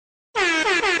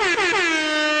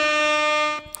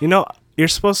You know, you're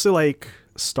supposed to like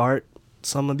start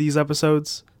some of these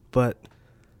episodes, but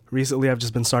recently I've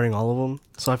just been starting all of them.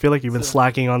 So I feel like you've been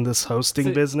slacking on this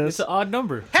hosting business. It's an odd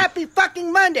number. Happy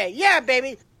fucking Monday. Yeah,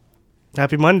 baby.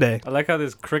 Happy Monday. I like how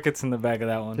there's crickets in the back of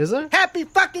that one. Is there? Happy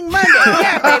fucking Monday.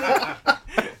 Yeah,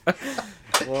 baby.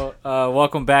 Well,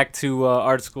 welcome back to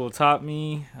Art School Taught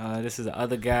Me. This is the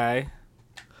other guy.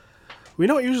 We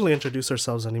don't usually introduce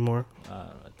ourselves anymore.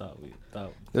 I thought.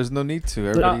 There's no need to.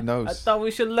 Everybody knows. I thought we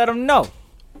should let them know.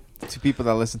 Two people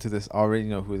that listen to this already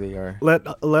know who they are.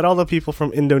 Let all the people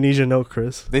from Indonesia know,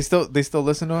 Chris. They still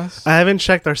listen to us. I haven't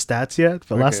checked our stats yet,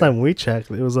 but last Okay. time we checked,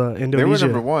 it was Indonesia. They were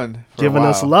number one, for giving a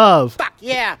us while. love. Fuck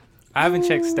yeah. I haven't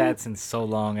checked stats in so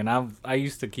long, and I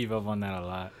used to keep up on that a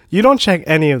lot. You don't check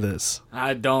any of this.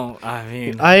 I don't. I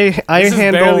mean, I this is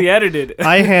handle barely edited.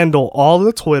 I handle all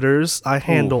the Twitters. I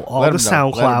handle all let the 'em know,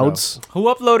 let 'em know. SoundClouds. Who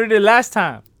uploaded it last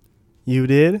time? You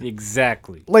did?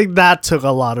 Exactly. Like that took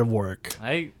a lot of work.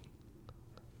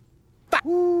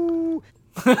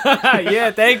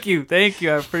 Yeah, thank you. I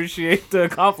appreciate the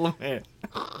compliment.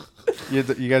 You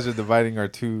guys are dividing our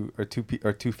two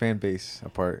fan base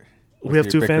apart. We have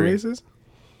With two your fan bickering. bases?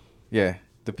 Yeah,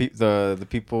 the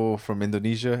people from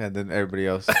Indonesia and then everybody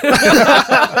else.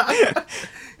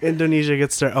 Indonesia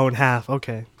gets their own half.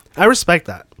 Okay. I respect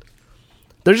that.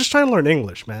 They're just trying to learn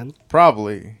English, man.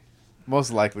 Probably,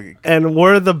 most likely. And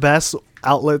we're the best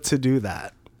outlet to do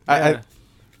that. I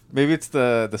maybe it's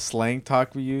the slang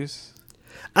talk we use.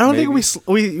 I don't think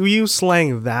Maybe. we use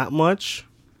slang that much,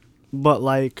 but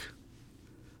like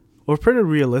we're pretty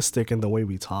realistic in the way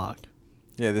we talk.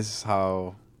 Yeah, this is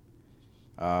how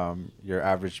your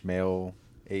average male,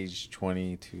 age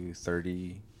 20 to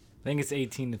 30. I think it's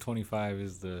 18 to 25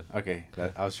 is the Okay,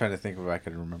 I was trying to think if I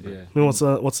could remember. yeah. I mean, what's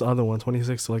the other one?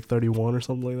 26 to like 31 or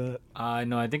something like that.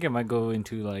 No, I think it might go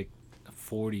into like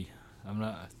 40. I'm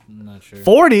not sure.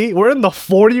 40? We're in the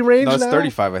 40 range No, it's now?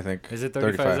 35, I think. Is it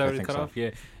 35? Is that I already think cut so. off?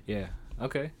 Yeah.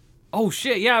 Okay. Oh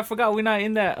shit! Yeah, I forgot we're not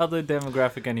in that other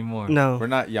demographic anymore. No. We're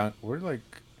not young. We're like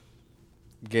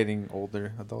getting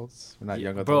older adults. We're not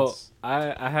young Bro, adults.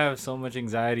 I have so much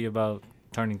anxiety about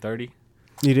turning 30.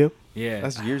 You do? Yeah,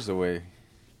 That's years away.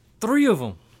 3 of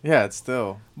them. Yeah, it's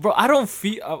still. Bro, I don't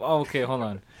feel. Oh, okay, hold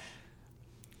on.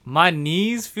 My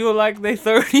knees feel like they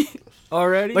 30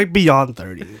 already. Like beyond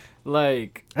 30.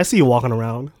 Like, I see you walking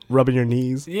around, rubbing your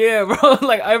knees. yeah, bro.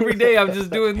 Like every day I'm just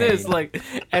doing this. Like,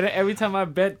 and every time I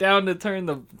bent down to turn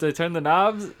the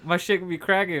knobs, my shit can be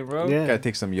cracking, bro. Yeah. Gotta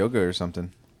take some yoga or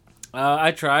something.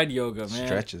 I tried yoga, man.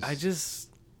 Stretches.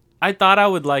 I thought I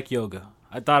would like yoga.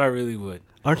 I thought I really would.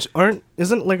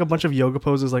 Isn't like a bunch of yoga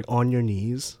poses like on your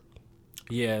knees?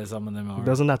 Yeah, some of them are.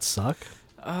 Doesn't that suck?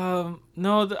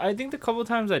 No, I think the couple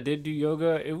times I did do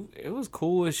yoga, it was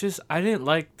cool. It's just I didn't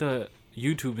like the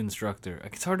YouTube instructor.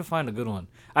 It's hard to find a good one.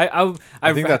 I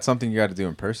think that's something you got to do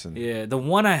in person. Yeah, the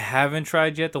one I haven't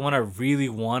tried yet, the one I really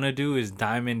want to do is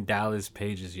Diamond Dallas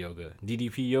Page's yoga,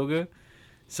 DDP yoga.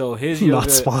 So his yoga,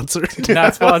 Not sponsored.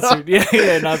 not sponsored.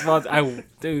 Yeah, not sponsored.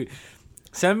 Dude,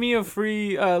 send me a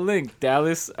free link,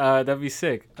 Dallas. That'd be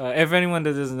sick. If anyone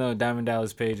that doesn't know, Diamond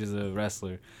Dallas Page is a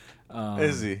wrestler.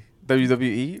 Is he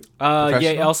WWE? Yeah,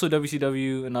 Professional? also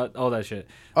WCW and all that shit.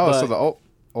 Oh, But- so the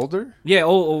older? Yeah,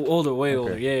 older, way Okay.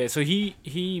 older. Yeah, so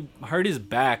he hurt his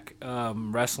back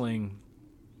wrestling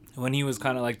when he was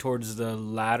kind of like towards the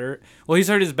latter. Well, he's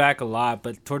hurt his back a lot,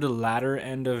 but toward the latter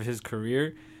end of his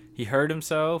career, he hurt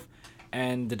himself,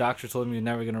 and the doctor told him he was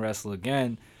never gonna wrestle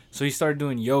again. So he started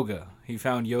doing yoga. He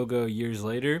found yoga years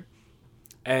later,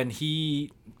 and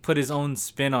he put his own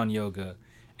spin on yoga.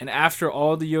 And after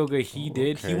all the yoga he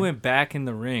did, he okay. went back in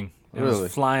the ring and Really?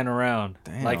 was flying around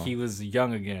Damn. like he was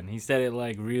young again. He said it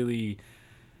like really,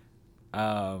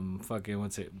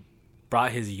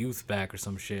 brought his youth back or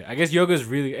some shit. I guess yoga is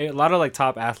really a lot of like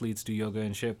top athletes do yoga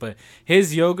and shit, but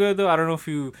his yoga though, I don't know if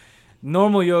you.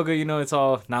 Normal yoga, you know, it's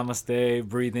all namaste,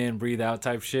 breathe in, breathe out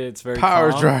type shit. It's very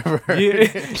Power calm. driver.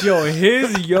 Yeah. Yo,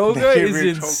 his yoga Give is me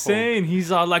a chokehold. insane.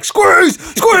 He's all like, squeeze,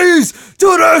 do this,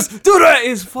 do that.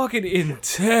 It's fucking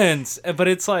intense. But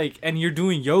it's like, and you're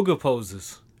doing yoga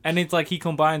poses. And it's like he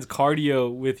combines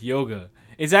cardio with yoga.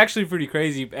 It's actually pretty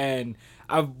crazy. And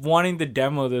I've wanting to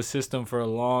demo the system for a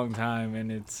long time.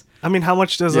 And it's, I mean, how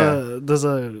much does Yeah.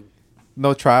 a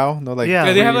No trial? No, like. Yeah.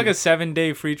 yeah, they have free- like a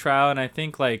 7-day free trial. And I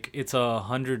think like it's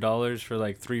 $100 for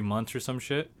like 3 months or some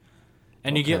shit.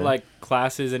 And you get Okay. like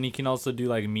classes, and he can also do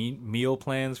like meal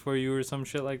plans for you or some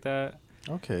shit like that.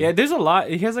 Okay. Yeah, there's a lot.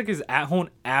 He has like his at-home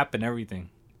app and everything.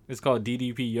 It's called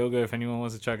DDP Yoga. If anyone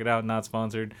wants to check it out, not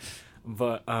sponsored,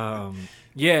 but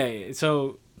yeah.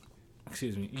 So,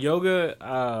 excuse me,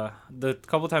 yoga. The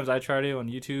couple times I tried it on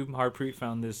YouTube, Harpreet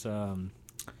found this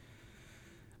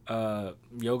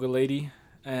yoga lady,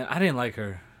 and I didn't like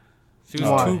her. She was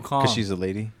Why? too calm. Because she's a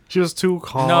lady. She was too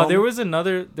calm. No, there was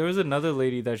another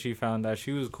lady that she found that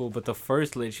she was cool, but the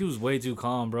first lady, she was way too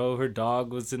calm, bro. Her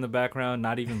dog was in the background,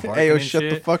 not even barking. Hey, yo, and shut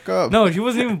shit. the fuck up. No, she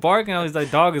wasn't even barking. I was like,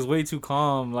 dog is way too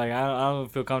calm. Like I don't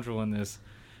feel comfortable in this.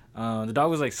 The dog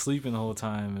was like sleeping the whole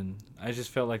time, and I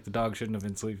just felt like the dog shouldn't have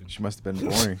been sleeping. She must have been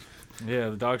boring. Yeah,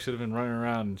 the dog should have been running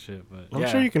around and shit. But I'm yeah.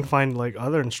 sure you can find like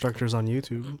other instructors on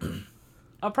YouTube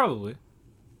Probably.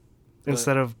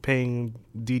 instead of paying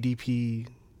DDP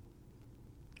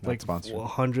Not like sponsored.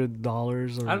 $100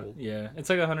 or Yeah, it's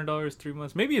like $100 3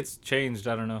 months. Maybe it's changed.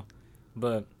 I don't know.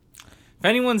 But if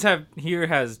anyone's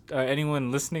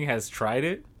anyone listening has tried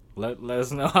it, let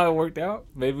us know how it worked out.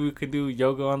 Maybe we could do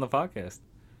yoga on the podcast.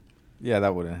 Yeah,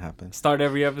 that wouldn't happen. Start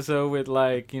every episode with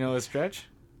like a stretch,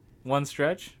 one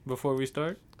stretch before we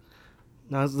start.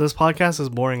 No, this podcast is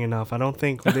boring enough. I don't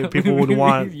think people would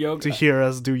want Yoga. to hear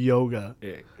us do yoga.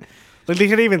 Yeah. Like they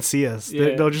can't even see us.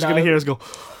 Yeah, They're just gonna hear us go.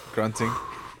 Grunting.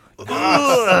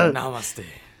 Namaste.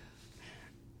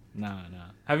 Nah.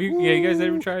 Have you? Yeah, you guys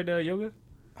ever tried yoga?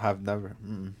 I've never.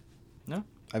 Mm-mm. No?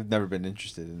 I've never been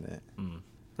interested in it.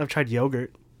 I've tried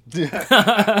yogurt.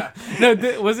 No,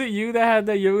 was it you that had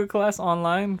that yoga class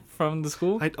online from the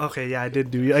school? I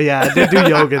did do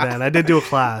yoga then. I did do a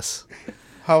class.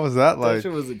 How was that That like?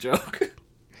 shit was a joke.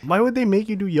 Why would they make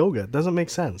you do yoga? It doesn't make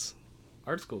sense.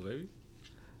 Art school, baby.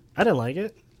 I didn't like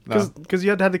it No. because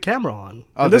you had to have the camera on.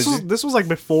 Oh, And this did was you? this was like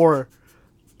before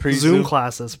Zoom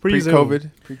classes, pre-Zoom.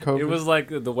 Pre-COVID. It was like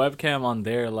the webcam on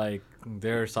their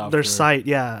software. Their site,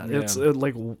 yeah. Yeah. It's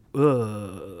like, I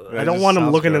That don't just want them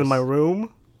sounds looking in gross. my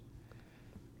room.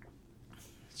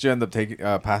 Did you end up taking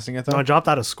passing it though? No, I dropped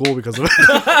out of school because of it.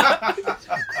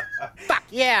 Fuck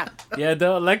yeah. Yeah, the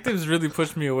electives really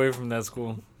pushed me away from that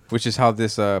school. Which is how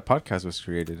this podcast was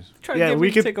created. Try Yeah, to get we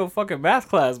me could- to take a fucking math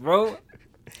class, bro.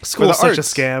 School's such a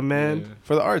arts. scam, man. Yeah.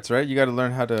 For the arts, right? You got to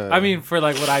learn how to. I mean, for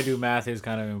like what I do, math is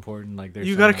kind of important. Like, there's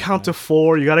You some gotta math count to math.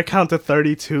 4. You gotta count to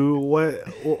 32.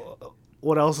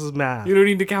 What else is math? You don't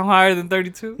need to count higher than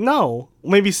 32. No,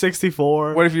 maybe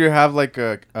 64. what if you have like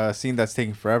a scene that's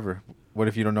taking forever? What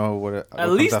if you don't know what? At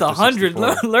least 100.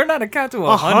 Learn how to count to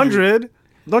 100. 100?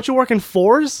 Don't you work in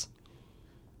 4s?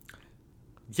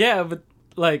 Yeah, but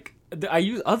like I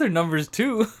use other numbers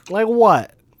too, Like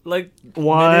what? like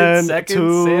 1, minutes, seconds,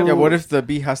 2. seconds. Yeah. What if the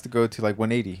beat has to go to like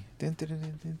 180?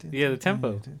 Yeah, the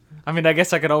tempo. I mean, I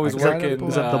guess I could always Like, work is that in.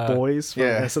 Is that the boys? From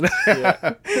yeah. SNL?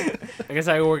 Yeah. I guess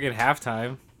I could work in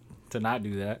halftime to not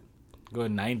do that. Go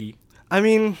at 90. I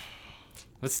mean,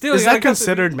 But still, is you gotta that count to-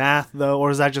 considered math though, or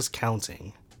is that just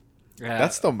counting? Yeah.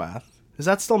 That's still math. Is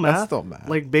that still math? That's still math.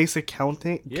 Like basic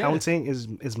counting. Yeah. Counting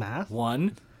is math.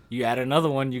 1. You add another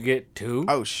one, you get 2.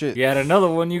 Oh shit! You add another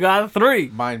one, you got 3.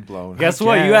 Mind blown. Guess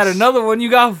what? You add guess. another one,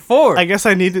 you got 4. I guess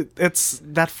I needed. It's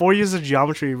that 4 years of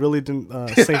geometry really didn't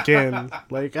sink in.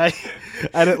 Like I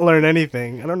didn't learn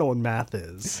anything. I don't know what math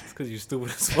is. It's because you're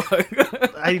stupid as fuck.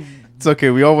 I It's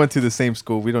okay. We all went to the same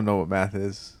school. We don't know what math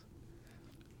is.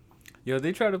 Yo,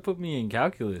 they tried to put me in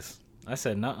calculus. I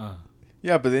said, nuh-uh.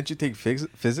 Yeah, but didn't you take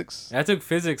physics? I took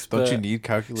physics, Don't but... you need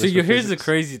calculus? So for here's the physics?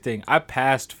 crazy thing. I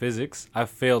passed physics. I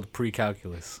failed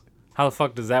pre-calculus. How the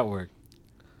fuck does that work?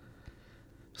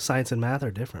 science and math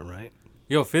are different, right?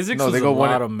 Yo, physics No, was they a go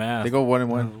one. lot of math. They go 1 and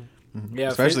 1. Yeah,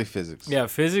 Especially physics. Yeah,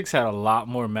 physics had a lot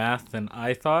more math than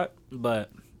I thought,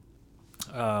 but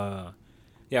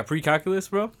yeah, pre-calculus,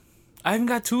 bro. I even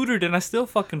got tutored and I still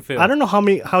fucking failed. I don't know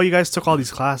how you guys took all these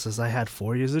classes. I had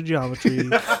 4 years of geometry,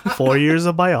 4 years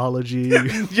of biology.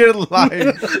 You're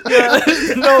lying.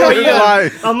 No, You're yeah.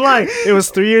 lying. I'm like, it was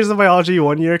 3 years of biology,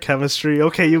 1 year of chemistry.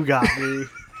 Okay, you got me.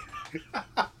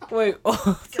 Wait.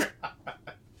 Oh.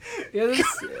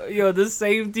 The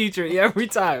same teacher every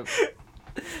time.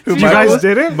 You Michael? guys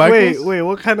didn't? Michael's? Wait,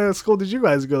 what kind of school did you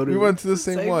guys go to? We went to the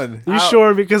same Same. one. You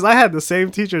sure? Because I had the same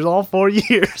teachers all 4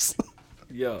 years.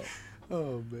 Yo.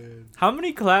 Oh man. How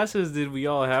many classes did we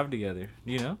all have together?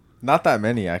 Do you know? Not that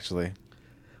many actually.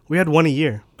 We had one a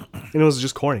year, and it was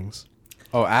just Cornings.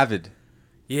 Oh, Avid.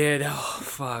 Yeah,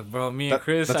 fuck, bro. Me and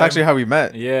Chris. That's actually how we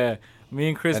met. Yeah, me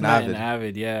and Chris And met in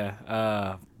Avid. Avid.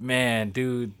 Yeah. Man,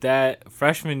 dude, that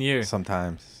freshman year,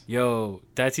 Sometimes. yo,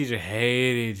 that teacher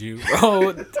hated you,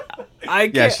 bro. I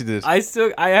can't, Yeah, she did.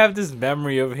 I have this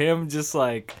memory of him just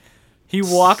like he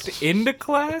walked into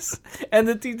class and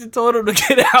the teacher told him to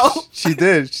get out. She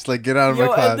did. She's like, get out of Yo,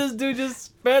 my class. and this dude just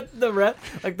spent the rest,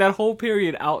 like that whole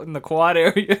period out in the quad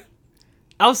area,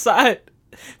 outside,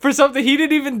 for something he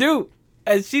didn't even do.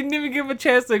 And she didn't even give him a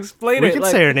chance to explain We it. can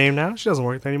like, say her name now. She doesn't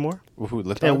work there anymore. Ooh,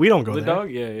 lit Yeah, dog. we don't go the there.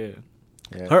 dog? Yeah, yeah.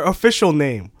 Yeah. Her official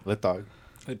name. Lit dog.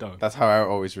 The dog. That's how I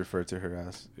always refer to her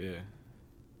as. Yeah.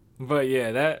 But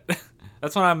yeah,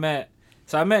 that's when I met.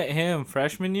 So I met him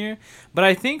freshman year, but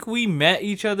I think we met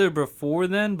each other before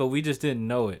then, but we just didn't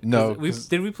know it. No,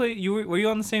 did we play? Were you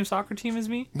on the same soccer team as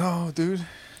me? No, dude.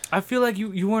 I feel like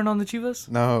you weren't on the Chivas.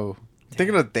 No. I'm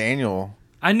thinking of Daniel.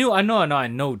 I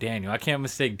know Daniel. I can't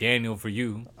mistake Daniel for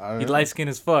you. He light skinned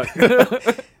as fuck.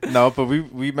 No, but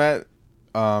we met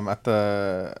at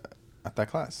that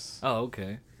class. Oh,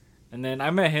 okay. And then I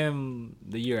met him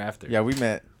the year after. Yeah, we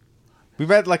met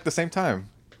like the same time.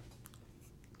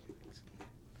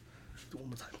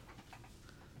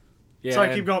 Yeah.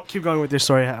 Sorry, keep going with your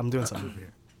story. I'm doing something over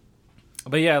here.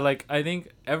 But yeah, like I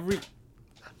think every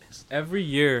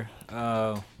year,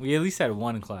 we at least had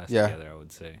one class together. I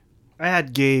would say. I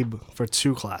had Gabe for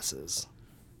 2 classes.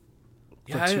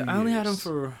 Yeah, I only had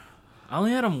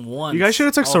him once. You guys should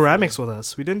have took all ceramics with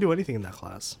us. We didn't do anything in that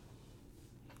class.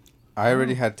 I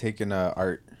already had taken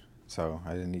art, so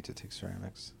I didn't need to take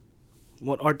ceramics.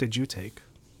 What art did you take?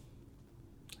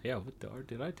 Yeah, what the art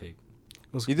did I take?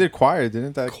 You did choir,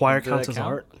 didn't that? Choir Did counts that as count?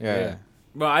 art. Yeah.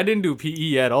 But I didn't do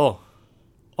PE at all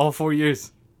 4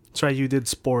 years. That's right. You did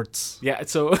sports. Yeah,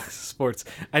 so sports.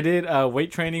 I did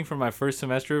weight training for my first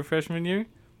semester of freshman year.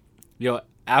 Yo,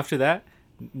 after that,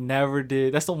 never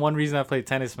did. That's the one reason I played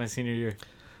tennis my senior year.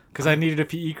 Because I needed a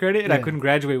PE credit and I Yeah. couldn't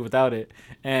graduate without it.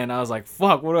 And I was like,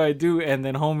 fuck, what do I do? And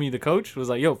then homie, the coach, was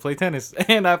like, yo, play tennis.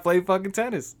 And I played fucking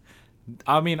tennis.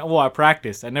 I mean, well, I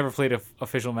practiced. I never played an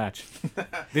official match.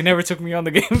 They never took me on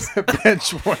the games.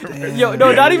 Bench warmer. Yo,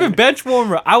 no, not even bench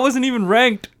warmer. I wasn't even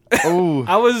ranked. Oh.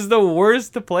 I was the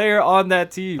worst player on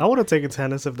that team. I would have taken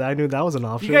tennis if I knew that was an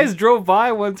option. You guys drove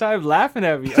by one time laughing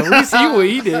at me. At least see what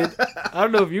he did. I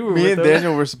don't know if you were Me with and him.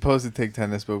 Daniel were supposed to take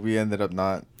tennis, but we ended up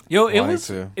not. Yo, it wanting was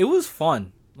to. it was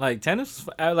fun. Like tennis,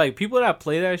 like people that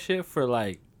play that shit for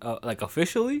like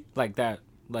officially, like that,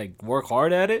 like work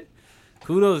hard at it.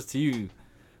 Kudos to you,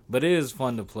 but it is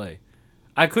fun to play.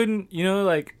 I couldn't,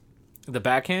 like the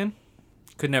backhand,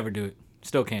 could never do it.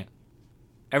 Still can't.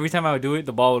 Every time I would do it,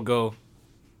 the ball would go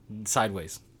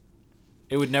sideways.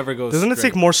 It would never go. Doesn't it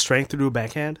straight. take more strength to do a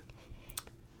backhand?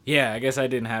 Yeah, I guess I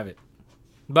didn't have it.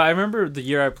 But I remember the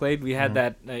year I played, we had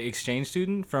that exchange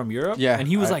student from Europe. Yeah, and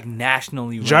he was like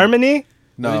nationally ranked. Germany?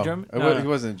 No, he German? it No, no. He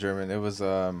wasn't German. It was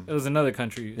It was another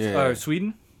country. Yeah.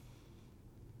 Sweden?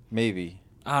 maybe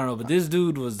I don't know, but this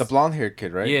dude was... the blonde-haired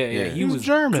kid, right? Yeah, he was was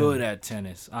German. good at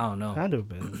tennis. I don't know. Had to have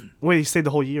been. Wait, he stayed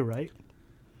the whole year, right?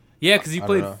 Yeah, because he I don't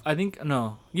played... know. I think...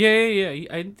 No. Yeah.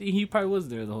 He probably was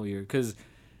there the whole year. Because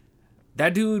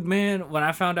that dude, man, when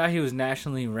I found out he was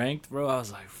nationally ranked, bro, I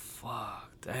was like, fuck,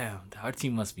 damn. Our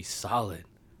team must be solid.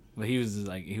 But he was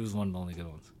one of the only good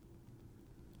ones.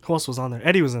 Who else was on there?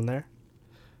 Eddie was in there.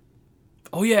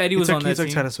 Oh, yeah, Eddie was on He that took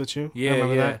team. tennis with you. Yeah, I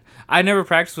remember yeah. that. I never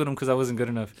practiced with him because I wasn't good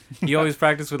enough. He always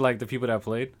practiced with like the people that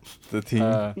played. The team,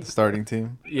 the starting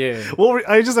team. Yeah,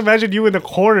 I just imagined you in the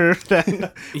corner.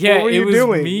 Then. yeah. What were It you was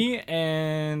doing? me,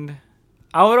 and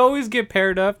I would always get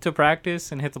paired up to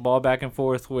practice and hit the ball back and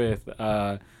forth with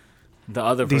the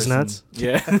other These person. nuts?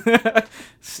 Yeah,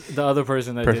 the other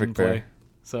person that Perfect didn't play. pair.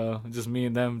 So just me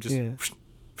and them. Just Yeah.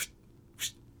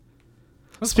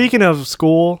 Speaking of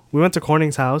school, we went to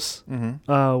Corning's house.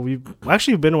 Mm-hmm. We've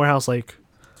actually been to our house like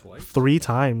twice. 3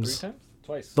 times. 3 times?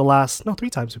 Twice. 3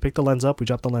 times. We picked the lens up, we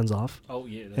dropped the lens off, Oh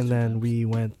yeah. That's and 3 then times. we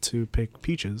went to pick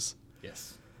peaches.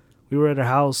 Yes. We were at her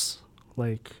house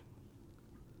like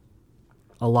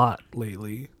a lot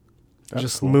lately. That's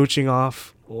just cool. mooching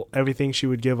off everything she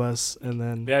would give us, and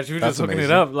then Yeah, she was That's just hooking amazing.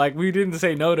 it up. Like we didn't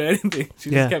say no to anything. She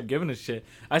Yeah. just kept giving us shit.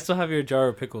 I still have your jar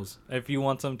of pickles. If you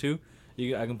want some too,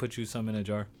 I can put you some in a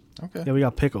jar. Okay. yeah, we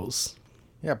got pickles.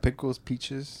 Yeah, pickles,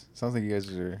 peaches. Sounds like you guys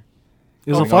are.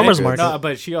 It was Oh, a farmer's good. market. No,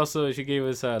 but she gave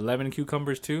us lemon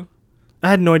cucumbers too. I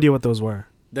had no idea what those were.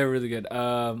 They're really good.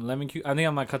 Lemon I think I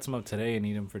might cut some up today and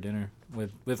eat them for dinner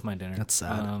with my dinner. That's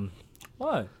sad.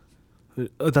 What?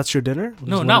 That's your dinner?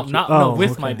 No, Just not one- no Oh,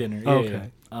 with okay. my dinner. Oh, Yeah,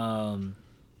 okay. yeah.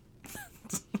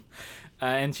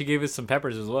 And she gave us some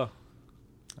peppers as well.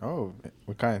 Oh,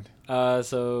 what kind?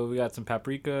 So we got some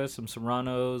paprika, some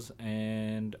serranos,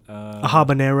 and A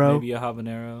habanero. maybe a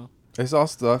habanero. It's all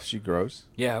stuff she grows.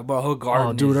 Yeah, bro, her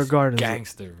garden. dude, her is garden's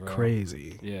gangster, bro.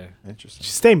 Crazy. Yeah, Interesting.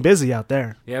 She's staying busy out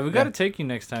there. yeah. We gotta take you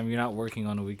next time. You're not working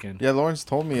on the weekend. Yeah, Lawrence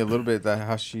told me a little bit that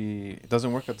how she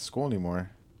doesn't work at the school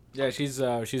anymore. Yeah, she's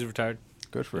retired.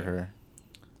 Good for her.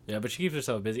 Yeah, but she keeps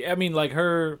herself busy. I mean, like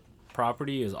her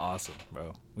property is awesome,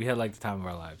 bro. We had like the time of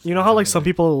our lives. You know how like some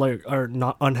people like are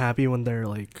not unhappy when they're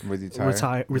like With you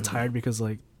tired? retired because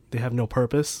like they have no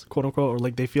purpose, quote unquote, or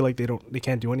like they feel like they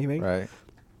can't do anything. Right.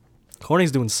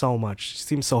 Corning's doing so much. She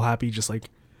seems so happy, just like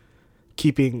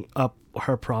keeping up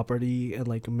her property and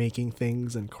like making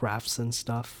things and crafts and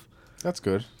stuff. That's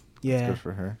good. Yeah, That's good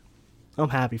for her. I'm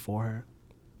happy for her.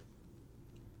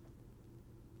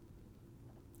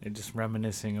 And just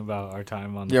reminiscing about our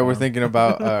time on. Yeah, we're farm. thinking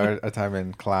about our time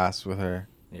in class with her.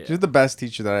 Yeah. She's the best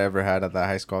teacher that I ever had at that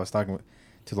high school. I was talking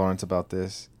to Lawrence about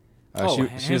this. She was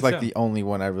hands like down. the only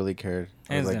one I really cared.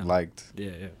 I Hands was like down. liked.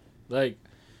 Yeah, yeah. Like,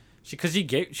 she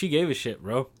gave a shit,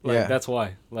 bro. Like Yeah. that's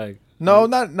why. Like. No,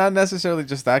 not necessarily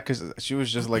just that, because she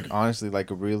was just like honestly like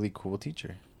a really cool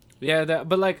teacher. Yeah,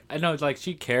 but like I know, like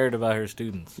she cared about her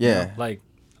students. you Yeah. know? Like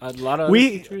a lot of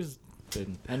We- teachers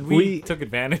didn't, and we- we took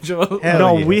advantage of it. Hell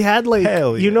No, yeah. we had like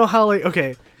Hell you yeah. know how like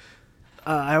okay.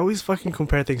 I always fucking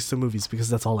compare things to movies because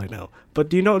that's all I know. But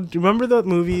do you remember the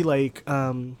movie like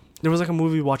there was like a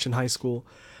movie we watched in high school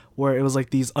where it was like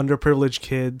these underprivileged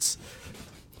kids.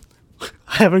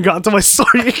 I haven't gotten to my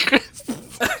story yet, Chris.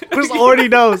 Chris already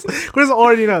knows. Chris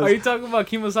already knows. Are you talking about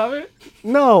Kimosabe?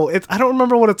 No, I don't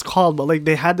remember what it's called, but like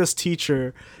they had this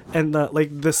teacher, and like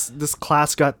this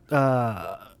class got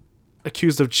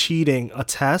accused of cheating a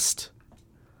test.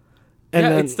 And Yeah,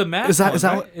 then- it's the math. Is that one, is that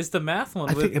right? what, It's the math one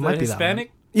I with think it the might be that one.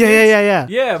 Hispanic. Yeah.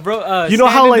 Yeah, bro. You know Stand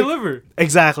how, and like- deliver.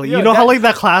 Exactly. Yeah, you know how that- like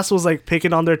that class was like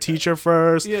picking on their teacher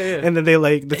first, Yeah, yeah. and then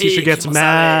the teacher Hey, gets Kimosabe.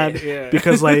 mad Yeah.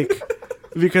 because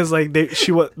like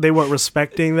they weren't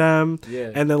respecting them,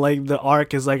 Yeah. and then like the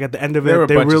arc is like at the end of They it were a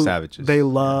bunch of savages. they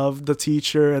love the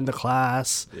teacher and the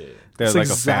class. Yeah. They're It's like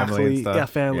a family and stuff. Yeah,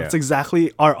 family. Yeah. It's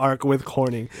exactly our arc with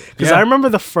Corning. Because Yeah. I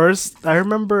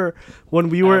remember when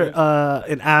we were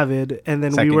in Avid, and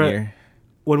then Second we were year.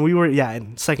 when we were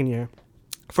in second year,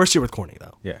 first year with Corning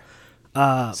though.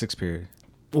 Yeah. Sixth period.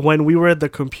 When we were at the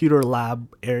computer lab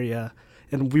area,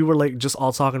 and we were like just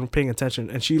all talking and paying attention,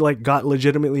 and she like got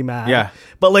legitimately mad. Yeah.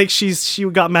 But like she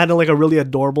got mad in like a really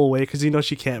adorable way because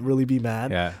she can't really be mad.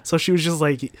 Yeah. So she was just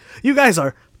like, "You guys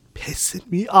are pissing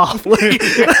me off." Like,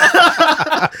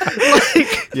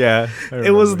 Yeah.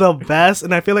 it was the best,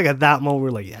 and I feel like at that moment we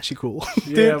are like, "Yeah, she cool."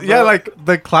 Dude, bro. like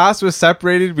the class was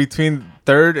separated between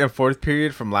third and fourth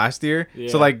period from last year. Yeah.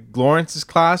 So like Lawrence's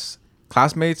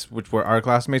classmates, which were our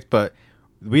classmates, but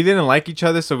we didn't like each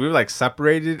other, so we were like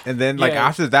separated. And then like Yeah.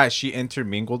 after that, she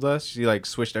intermingled us. She like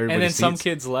switched everybody's And then some seats.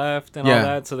 kids left and Yeah. all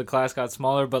that, so the class got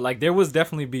smaller. But like there was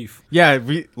definitely beef. Yeah,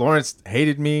 Lawrence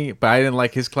hated me, but I didn't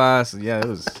like his class. Yeah, it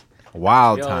was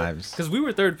wild times. Because we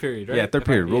were third period, right? Yeah, third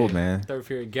period ruled, man. Third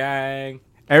period gang.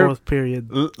 Fourth period.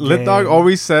 Lit Dog gang.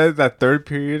 always said that third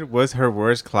period was her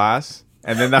worst class,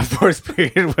 and then that fourth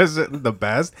period was the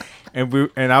best.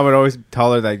 And I would always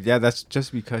tell her that, yeah, that's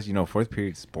just because fourth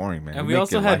period is boring, man. And we make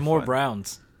also your had life more fun.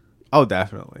 Browns. Oh,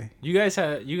 definitely. You guys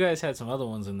had some other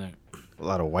ones in there. A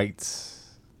lot of whites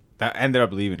that ended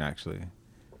up leaving actually.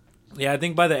 Yeah, I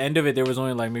think by the end of it there was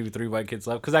only like maybe 3 white kids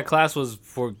left because that class was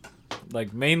for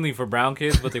like mainly for brown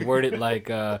kids, but they worded like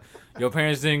your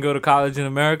parents didn't go to college in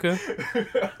America.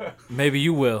 Maybe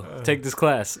you will take this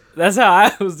class. That's how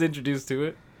I was introduced to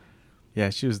it. Yeah,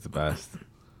 she was the best.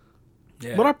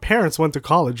 Yeah. But our parents went to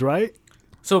college, right?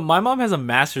 So my mom has a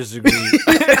master's degree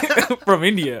from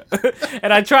India,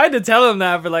 and I tried to tell him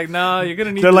that, but like, no, you're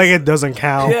gonna need. They're this. like, it doesn't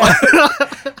count. Yeah.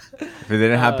 If it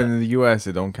didn't happen in the U.S.,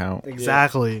 it don't count.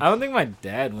 Exactly. I don't think my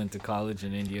dad went to college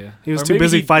in India. He was Or too maybe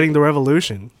busy fighting the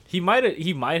revolution. He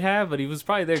might have, but he was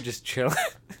probably there just chilling.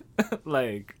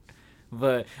 Like,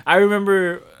 but I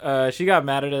remember she got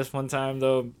mad at us one time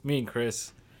though. Me and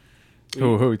Chris.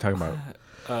 Who are we talking about?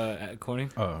 At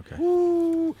Corning. Oh,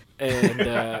 okay.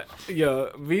 And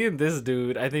me and this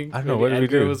dude, I think I don't know, maybe what did we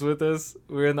Edgar do? was with us.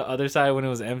 We were on the other side when it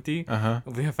was empty. Uh-huh.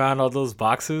 We found all those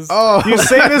boxes. Oh, You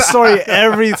say this story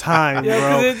every time, Yeah,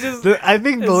 'cause bro. it just- I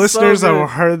think the it's so listeners good. have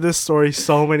heard this story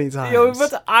so many times. Yo, we put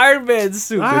the Iron Man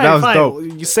suit. All Dude, right, that was fine.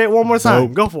 dope. You say it one more time.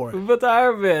 Dope. Go for We it. put the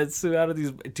Iron Man suit out of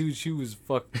these. Dude, she was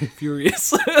fucking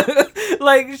furious.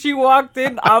 Like, she walked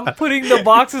in, I'm putting the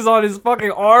boxes on his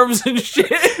fucking arms and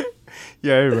shit.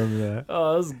 yeah, I remember that.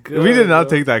 Oh, that was good. We did not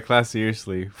bro. take that class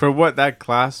seriously. For what that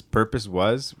class purpose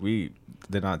was, we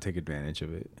did not take advantage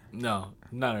of it. No,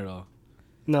 not at all.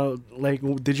 No, like,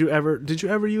 did you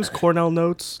ever use Cornell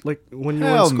notes like when you were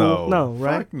Hell in school? no. No,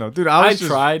 right? Fuck no, dude. I was just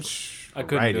tried. I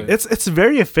couldn't writing. do it. It's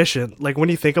very efficient. Like when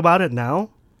you think about it now,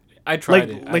 I tried like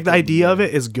it. I like the couldn't idea do of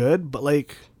it is good, but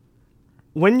like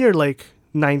when you're like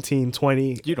 19,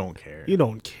 20, You don't care. you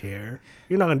don't care.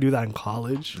 You're not gonna do that in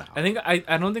college. I think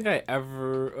I don't think I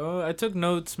ever. I took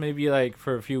notes maybe like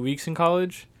for a few weeks in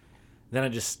college. Then I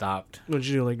just stopped. Would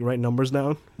you do, like write numbers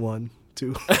down? 1,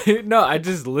 2. No, I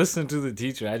just listened to the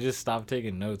teacher. I just stopped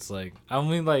taking notes. Like I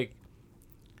only like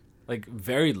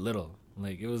very little.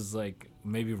 Like it was like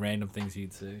maybe random things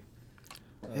he'd say.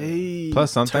 Hey,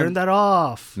 Plus, turn sometimes that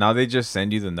off. now they just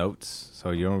send you the notes,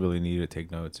 so you don't really need to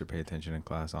take notes or pay attention in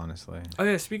class. Honestly, Oh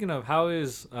yeah, speaking of, how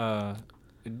is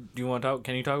do you want to talk?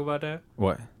 Can you talk about that?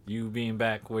 what? You being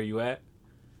back where you at?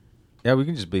 Yeah, we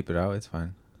can just bleep it out. It's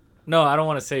fine. No, I don't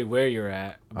want to say where you're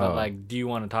at, but Oh. like, do you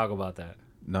want to talk about that?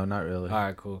 No, not really. All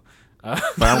right, cool. But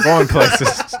I'm going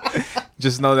places.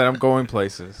 Just know that I'm going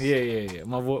places. Yeah.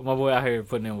 My boy out here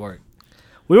putting in work.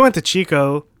 We went to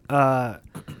Chico.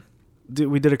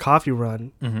 We did a coffee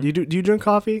run. Mhm. Do you drink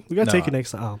coffee? We got to No. take it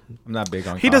next time. Oh. I'm not big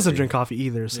on. He doesn't coffee. drink coffee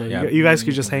either, so Yeah. you guys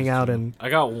could Mm, just hang out and. I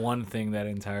got one thing that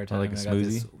entire time. like a I got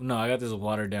this, smoothie? no, I got this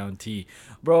watered down tea,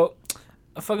 bro.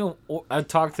 I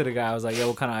talked to the guy. I was like, "Yo,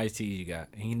 what kind of iced tea you got?"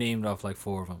 And he named off like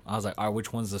 4 of them. I was like, "All right,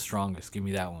 which one's the strongest? Give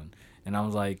me that one." And I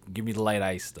was like, "Give me the light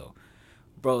ice, though."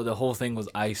 Bro, the whole thing was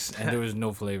ice, and there was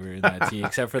no flavor in that tea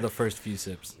except for the first few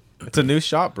sips. It's a new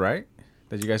shop, right?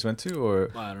 That you guys went to, or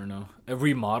I don't know. It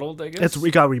remodeled, I guess.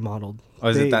 It got remodeled.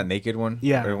 is They- it that naked one?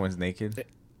 Yeah. Everyone's naked.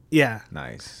 Yeah.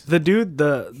 Nice. The dude,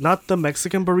 not the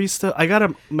Mexican barista. I got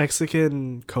a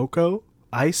Mexican cocoa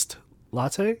iced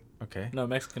latte. Okay. No,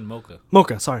 Mexican mocha.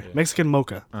 Mocha, sorry. Yeah. Mexican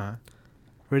mocha. Uh huh.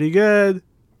 Pretty good.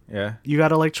 Yeah. You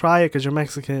gotta like try it because you're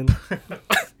Mexican.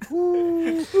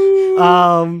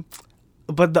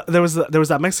 But there was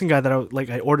that Mexican guy that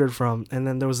I ordered from, and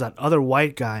then there was that other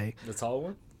white guy. The tall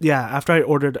one? Yeah, after I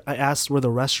ordered, I asked where the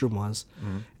restroom was,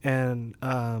 Mhm. and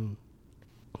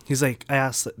he's like, I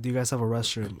asked, "Do you guys have a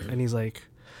restroom?" And he's like,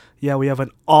 "Yeah, we have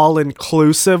an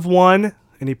all-inclusive one."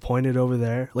 And he pointed over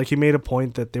there, like he made a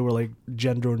point that they were like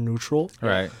gender neutral,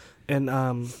 Right. and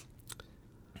I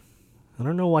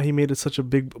don't know why he made it such a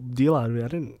big deal out of it. I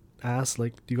didn't ask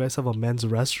like, "Do you guys have a men's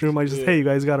restroom?" I just, Yeah. "Hey, you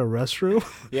guys got a restroom?"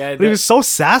 Yeah, But he was so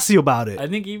sassy about it. I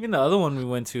think even the other one we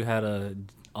went to had a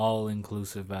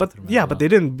all-inclusive But bathroom. as yeah, well. but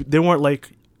they weren't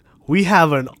like, "We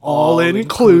have an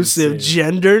all-inclusive, All-inclusive.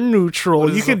 gender neutral. What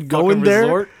You is this, a could go in fucking there."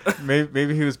 resort?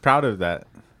 Maybe he was proud of that.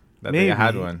 That Maybe they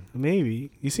had one.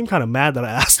 Maybe you seem kind of mad that I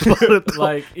asked about it. Though.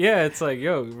 Like, yeah, it's like,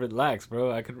 yo, relax,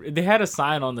 bro. I could. They had a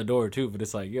sign on the door too, but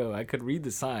it's like, yo, I could read the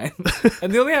sign,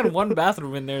 and they only had one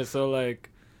bathroom in there, so like,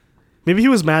 Maybe he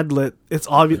was mad that it's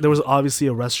obvious there was obviously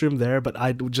a restroom there, but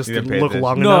I just You didn't didn't pay look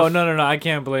attention. long no, enough. I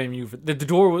can't blame you for the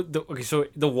door. Okay, so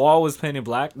the wall was painted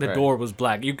black. The Right. door was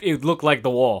black. It looked like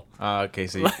the wall. Okay,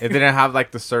 so it didn't have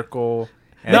like the circle.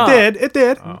 And No. It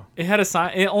did. Oh. It had a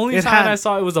sign. The only It sign had- I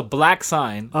saw it was a black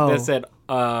sign Oh. that said,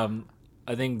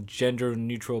 I think gender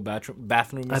neutral bathroom. Or I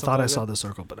something thought I like saw that. the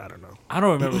circle, but I don't know. I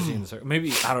don't remember seeing the circle.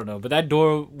 Maybe I don't know, but that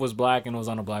door was black and it was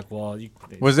on a black wall.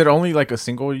 Was it only like a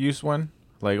single use one?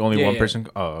 Like only Yeah, one yeah. person?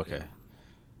 Oh, okay.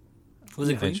 Was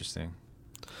it clean? Interesting.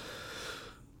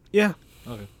 Yeah,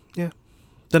 Okay.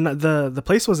 the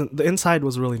place wasn't. The inside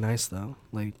was really nice though.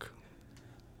 Like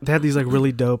they had these like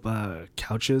really dope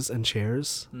couches and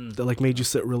chairs Mm. that like made you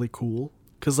sit really cool.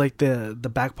 Cause like the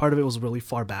back part of it was really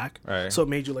far back, Right. so it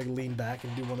made you like lean back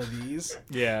and do one of these.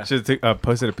 Yeah. Should have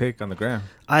posted a pic on the gram.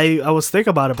 I was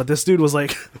thinking about it, but this dude was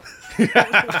like,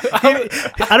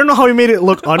 I don't know how he made it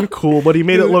look uncool, but he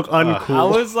made it look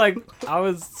uncool. I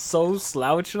was so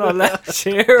slouching on that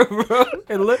chair, bro.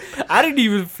 And look, I didn't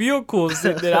even feel cool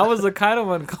sitting there. I was kind of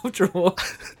uncomfortable.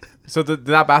 So did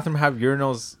that bathroom have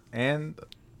urinals and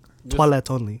Toilet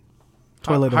only.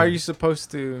 Toilet How are only. you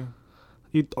supposed to?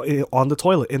 On the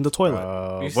toilet, in the toilet.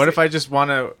 You What sit- if I just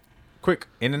want to quick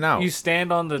in and out? You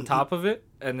stand on the top of it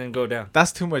and then go down.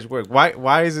 That's too much work.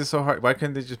 Why is it so hard? Why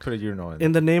couldn't they just put a urinal in?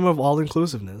 In the name of all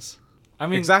inclusiveness. I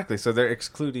mean, Exactly. So they're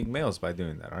excluding males by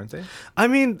doing that, aren't they? I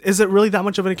mean, is it really that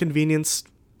much of an inconvenience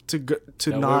to no,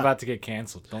 we're not? about to get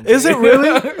canceled. Don't Is say it really?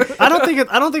 I don't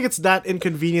think it's that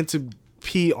inconvenient to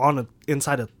pee on a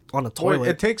Well, toilet.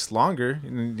 it takes longer.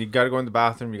 You got to go in the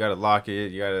bathroom. You got to lock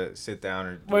it. You got to sit down.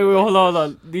 Or Wait, hold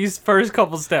on. These first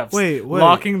couple steps. Wait.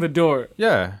 Locking the door.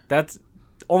 Yeah. That's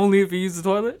only if you use the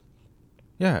toilet?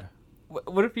 Yeah.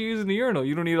 What if you're using the urinal?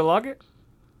 You don't need to lock it?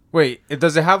 Wait.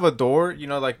 Does it have a door? You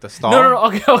know, like the stall. No.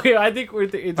 Okay. I think Or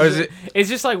is it's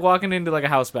just like walking into like a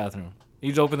house bathroom. You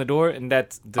just open the door and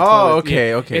that's the Oh, toilet. okay,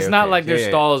 Yeah. okay, It's not okay. like there's Yeah,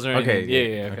 yeah. stalls or Okay,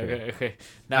 anything. yeah, Okay.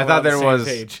 Now I we're thought on the there same was.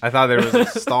 page. I thought there was a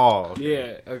stall.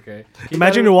 Yeah. Okay.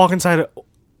 Imagine you walk inside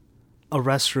a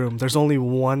restroom. There's only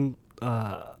one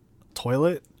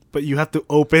toilet, but you have to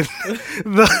open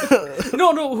the.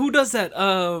 No. Who does that?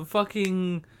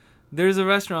 Fucking. There's a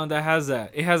restaurant that has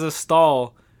that. It has a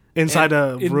stall Inside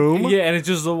a room. Yeah, and it's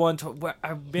just the one.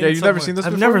 I've been. Yeah, you've never somewhere- seen this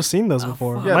I've before? never seen those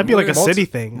before. fuck. It might be like a Yeah, city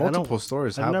thing. I don't- Multiple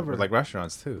stores I've have never- like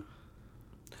restaurants too.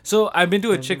 So I've been to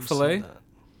a I've never Chick-fil-A seen that.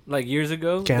 like years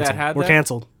ago Canceled. that had We're that.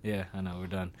 canceled. Yeah, I know we're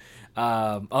done.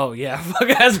 Oh yeah, fuck,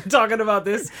 as we're talking about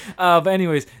this. But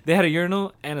anyways, they had a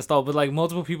urinal and a stall, but like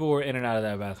multiple people were in and out of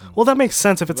that bathroom. Well, that makes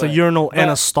sense if it's a Right. urinal and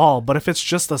a But- stall, but if it's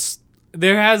just I've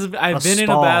been in a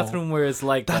stall. bathroom where it's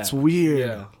like that's that. weird.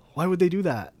 Yeah. Why would they do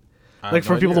that? I Like have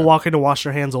for no people to idea. walk in to wash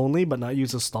their hands only, but not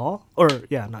use a stall, or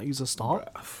not use a stall.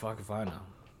 Fuck if I know.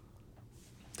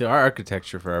 Our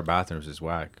architecture for our bathrooms is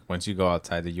whack. Once you go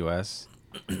outside the U.S.,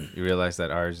 you realize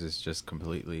that ours is just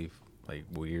completely like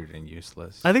weird and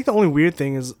useless. I think the only weird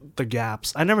thing is the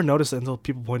gaps. I never noticed it until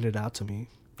people pointed it out to me.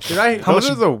 How Those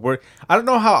much- are the worst. I don't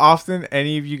know how often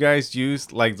any of you guys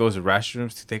use like those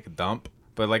restrooms to take a dump,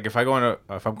 but like if I'm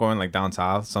going like down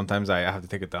south, sometimes I have to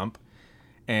take a dump,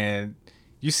 and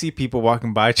you see people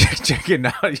walking by checking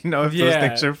out. You know if those Yeah,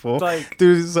 things are full. like-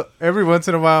 Dude, so every once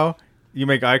in a while. You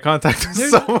make eye contact with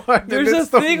someone. and There's a it's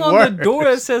the thing on the door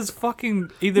that says fucking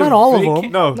either. Not all of vacant-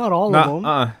 them. No, Not all of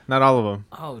them. Not all of them.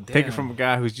 Oh damn. Take it from a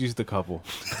guy who's used a couple.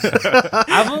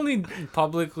 I've only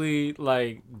publicly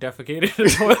like defecated a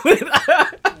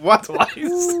toilet What? twice.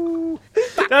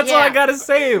 That's all I gotta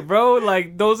say, bro.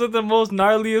 Like those are the most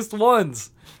gnarliest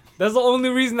ones. That's the only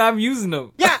reason I'm using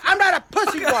them. Yeah, I'm not a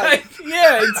pussy boy.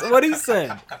 Yeah, it's what he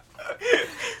said.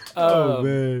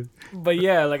 Man. But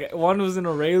yeah, like one was in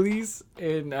O'Reilly's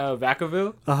in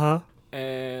Vacaville, And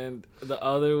and the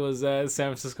other was at San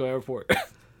Francisco Airport.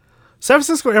 San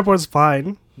Francisco Airport's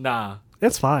fine. Nah,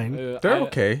 It's fine. They're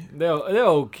okay. They're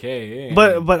okay.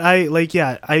 But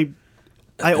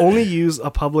I only use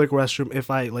a public restroom if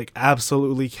I like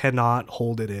absolutely cannot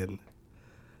hold it in.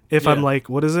 If I'm Yeah. like,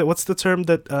 what is it? What's the term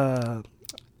that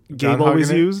Gabe Groundhog always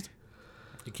in it? used?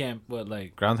 you can't what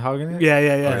like Groundhog in it? Yeah,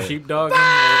 yeah. sheepdog.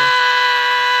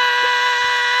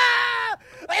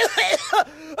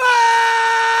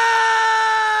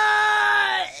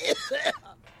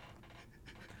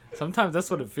 Sometimes that's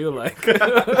what it feel like.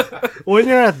 When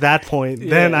you're at that point,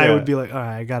 then I Yeah. would be like, all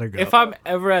right, I gotta go. If I'm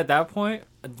ever at that point,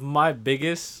 my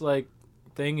biggest like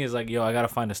thing is like, yo, I gotta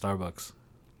find a Starbucks.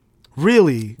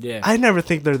 Really? Yeah. I never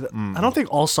think they're. I don't think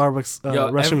all Starbucks Yo,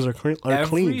 restrooms every- are Every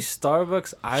clean.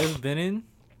 Starbucks I've been in,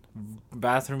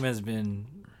 bathroom is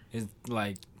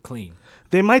like clean.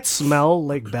 They might smell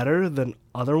like better than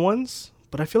other ones,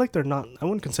 but I feel like they're not. I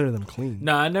wouldn't consider them clean.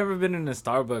 No, I've never been in a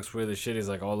Starbucks where the shit is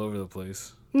like all over the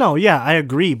place. No, yeah, I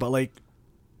agree, but like,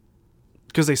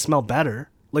 because they smell better.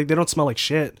 Like they don't smell like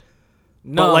shit.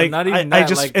 No, but like, not even I that.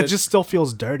 just like it the- just still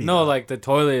feels dirty. no, though. like the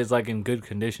toilet is like in good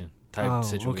condition type Oh,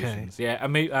 situations. Yeah, I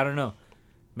don't know.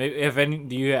 Maybe if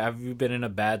any, have you been in a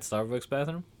bad Starbucks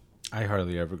bathroom? I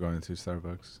hardly ever go into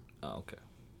Starbucks. Oh, okay.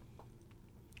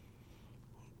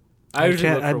 I usually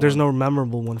can't. look for there's one. no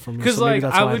memorable one for me. Because so maybe like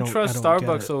that's I why would don't- trust don't get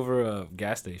Starbucks it. over a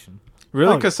gas station.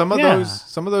 Really? Oh, Because some of yeah.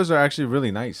 those are actually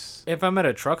really nice. If I'm at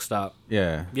a truck stop,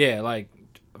 Yeah. yeah, like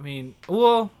I mean,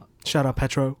 well, Shout out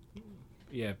Petro.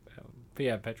 yeah,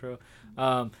 Petro.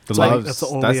 The It's like- Loves. that's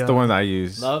That's the the, only, one that I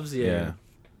use. Loves, yeah.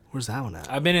 Where's that one at?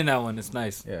 I've been in that one. It's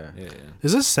nice. Yeah. Yeah.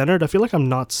 Is this centered? I feel like I'm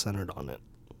not centered on it.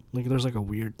 Like there's like a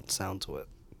weird sound to it.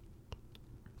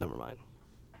 Never mind.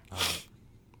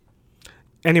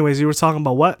 Anyways, you were talking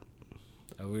about what?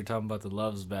 We were talking about the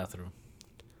Loves bathroom.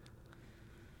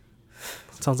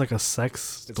 Sounds like a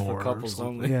sex It's for store. or couples something.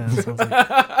 only. Yeah. It sounds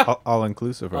like... All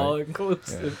inclusive, right? All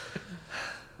inclusive.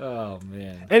 Oh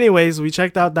man. Anyways, we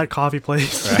checked out that coffee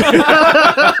place.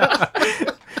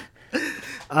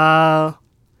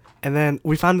 And then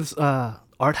we found this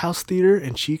art house theater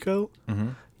in Chico. Mm-hmm.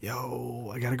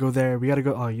 Yo, I gotta go there. We gotta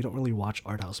go. Oh, you don't really watch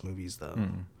art house movies though.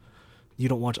 You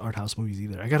don't watch art house movies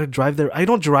either. I gotta drive there. I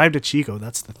don't drive to Chico.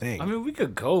 That's the thing. I mean, we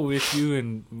could go with you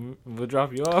and we'll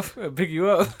drop you off, pick you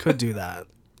up. Could do that.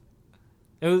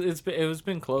 It was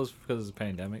been closed because of the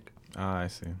pandemic. Ah, I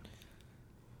see.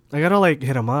 I gotta like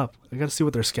hit them up. I gotta see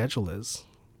what their schedule is.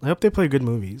 I hope they play good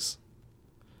movies.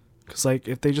 Cause like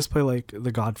if they just play like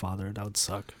The Godfather, that would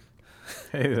suck.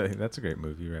 Hey, that's a great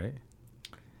movie, right?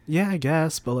 Yeah, I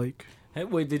guess, but like Hey,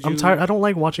 wait, did you? I'm tired. I don't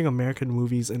like watching American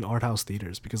movies in art house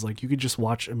theaters because like you could just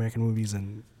watch American movies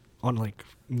on like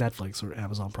Netflix or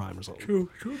Amazon Prime or something. True.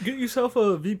 Get yourself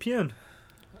a VPN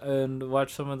and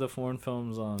watch some of the foreign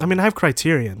films on. I mean, I have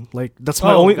Criterion. Like that's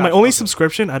my Oh, only gotcha, only okay.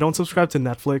 subscription. I don't subscribe to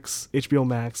Netflix, HBO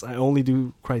Max. I only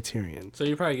do Criterion. so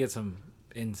you probably get some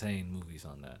insane movies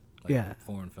on that. Like Yeah.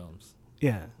 Foreign films.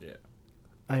 Yeah, Yeah.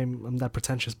 I'm that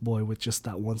pretentious boy with just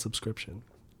that one subscription.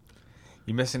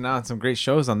 You're missing out on some great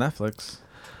shows on Netflix.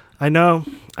 I know.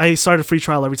 I start a free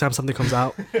trial every time something comes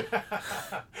out.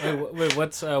 Wait,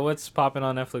 what's popping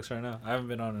on Netflix right now? I haven't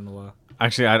been on in a while.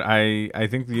 Actually, I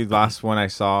think the last one I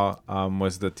saw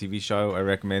was the TV show I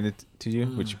recommended to you,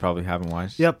 which you probably haven't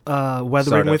watched. Yep. Weathering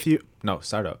Startup. with you. No,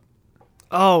 Startup.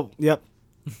 Oh, yep.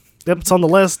 Yep, it's on the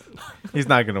list. He's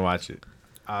not gonna watch it.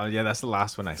 Yeah, that's the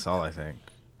last one I saw, I think.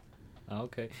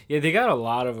 Okay. Yeah, they got a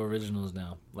lot of originals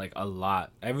now. Like a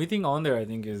lot. Everything on there I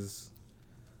think is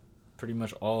pretty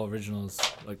much all originals.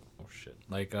 Like oh shit.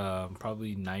 Like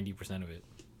probably 90% of it.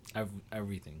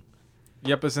 Everything.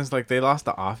 Yeah, but since like they lost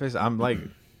The Office, I'm like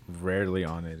rarely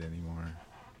on it anymore.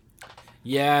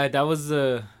 Yeah, that was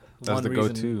the That was one the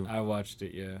reason go-to. I watched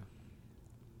it, yeah.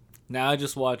 Now I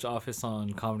just watch Office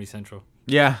on Comedy Central.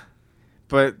 Yeah,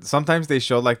 but sometimes they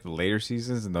show like the later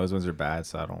seasons, and those ones are bad,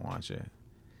 so I don't watch it.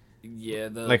 Yeah,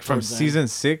 Like from towards the end. season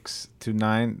 6 to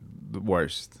 9, the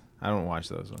worst. I don't watch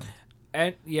those ones.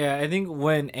 And yeah, I think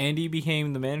when Andy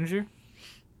became the manager,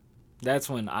 that's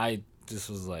when I just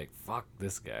was like, "Fuck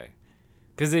this guy,"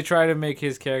 because they tried to make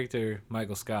his character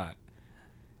Michael Scott,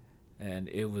 and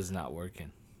it was not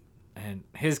working. And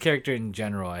his character in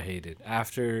general, I hated.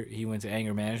 After he went to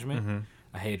anger management,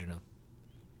 I hated him.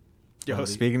 Yo,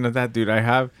 speaking of that, dude, I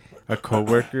have a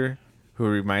coworker who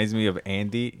reminds me of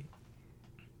Andy.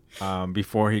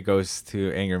 Before he goes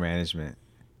to anger management,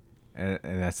 and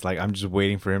that's like I'm just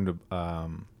waiting for him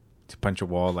to punch a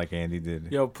wall like Andy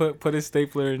did. Yo, put his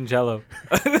stapler in Jello.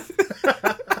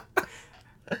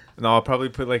 No, I'll probably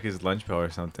put like his lunch pail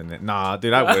or something. Nah,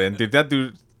 dude, I wouldn't. Dude, that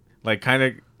dude like kind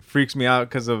of freaks me out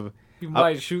because of You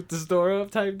might shoot the store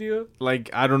up type deal. like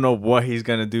I don't know what he's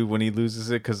gonna do when he loses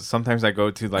it. Because sometimes I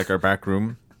go to like our back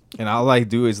room, and all I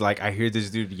do is like I hear this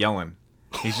dude yelling.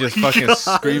 He's just fucking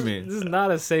screaming. This is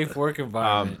not a safe work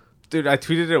environment. Dude, I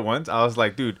tweeted it once. I was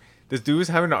like, dude, this dude was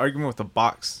having an argument with a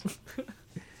box.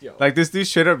 Yo. Like, this dude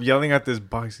straight up yelling at this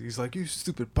box. He's like, you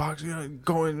stupid box. You're not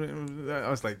going. I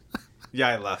was like, yeah,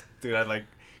 I left. Dude, I like,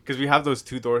 because we have those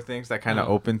 2-door things that kind of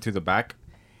open to the back.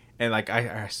 And like,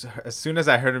 I as soon as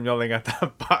I heard him yelling at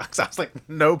that box, I was like,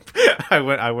 nope. I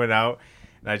went out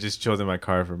and I just chilled in my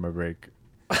car for my break.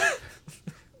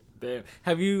 Damn.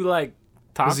 Have you like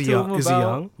talked Is he to young? him Is he about?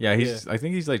 young? Yeah, I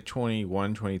think he's like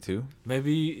 21, 22.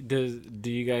 Maybe do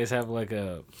you guys have like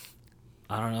a,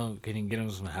 I don't know, can you get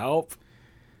him some help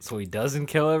so he doesn't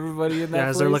kill everybody in that Yeah,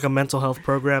 place? is there like a mental health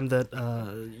program that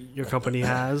your company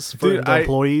has for Dude, the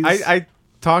employees? I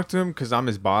talk to him because I'm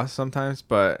his boss sometimes,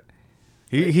 but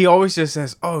he always just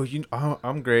says, "Oh,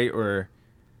 I'm great," or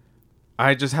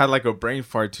I just had like a brain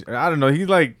fart. I don't know.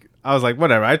 I was like,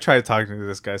 whatever. I tried talking to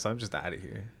this guy, so I'm just out of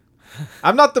here.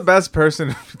 I'm not the best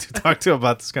person to talk to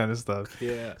about this kind of stuff.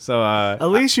 Yeah. So At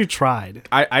least you tried.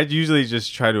 I usually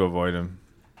just try to avoid him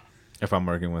if I'm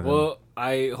working with him. Well,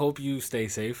 I hope you stay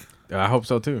safe, I hope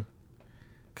so too.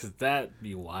 cause that'd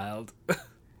be wild.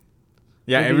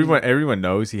 Yeah, Maybe- everyone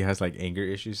knows he has like anger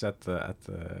issues at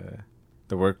the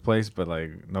workplace, but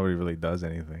like nobody really does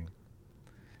anything.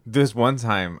 This one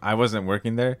time I wasn't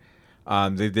working there.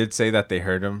 They did say that they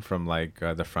heard him from like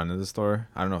the front of the store.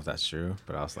 I don't know if that's true,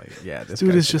 but I was like, yeah, this Dude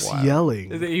guy's is just wild.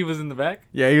 yelling. He was in the back.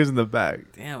 Yeah, he was in the back.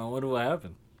 Damn, I wonder what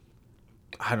happened.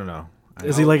 I don't know.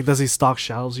 Is he like? Does he stock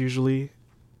shelves usually?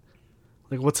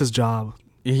 Like, what's his job?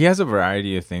 He has a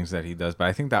variety of things that he does, but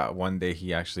I think that one day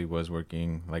he actually was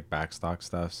working like backstock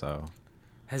stuff. So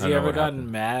Has I he don't know ever what gotten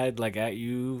happened. mad like at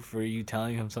you for you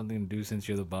telling him something to do since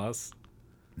you're the boss?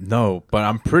 no, but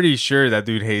I'm pretty sure that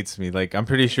dude hates me. Like I'm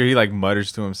pretty sure he like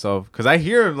mutters to himself because I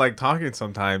hear him like talking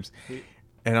sometimes,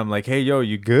 and I'm like, "Hey, yo,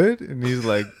 you good?" And he's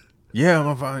like, "Yeah,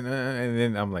 I'm fine." And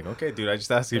then I'm like, "Okay, dude, I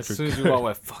just asked you As if soon you're as you good." walk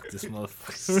away, fuck this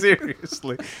motherfucker.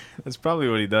 Seriously, that's probably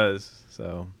what he does.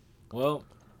 So Well,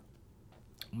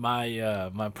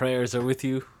 my prayers are with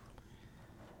you.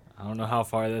 I don't know how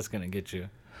far that's gonna get you,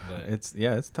 but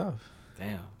it's tough.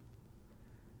 damn.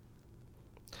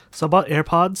 So about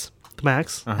AirPods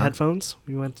Max Uh-huh. headphones,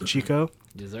 we went to Chico.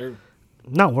 Deserve.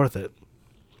 Not worth it.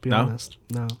 Be No? honest,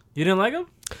 no. You didn't like them?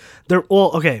 They're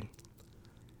well, okay.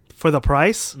 For the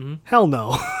price, Mhm. hell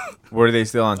no. Were they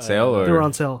still on sale? Or They were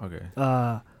on sale.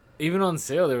 Okay. Even on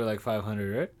sale, they were like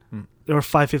 500, right? They were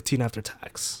 $515 after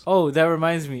tax. Oh, that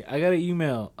reminds me. I got an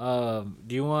email.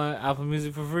 Do you want Apple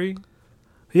Music for free?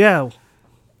 Yeah,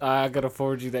 I gotta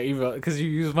forward you that email because you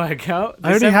use my account.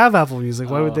 I already have Apple Music.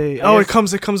 Why would Oh, they? I Oh,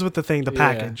 guess- it comes with the thing, the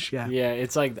package. Yeah. Yeah,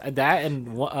 it's like that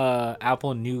and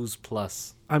Apple News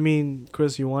Plus. I mean,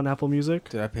 Chris, you want Apple Music?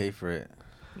 Did I pay for it?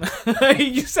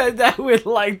 You said that with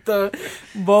like the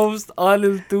most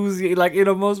unenthusiastic, like in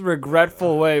the most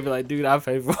regretful way. But like, dude, I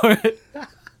paid for it.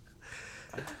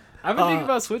 I've been thinking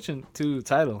about switching to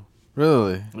Tidal.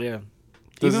 Really? Yeah,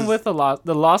 Does even this- with the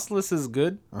lossless is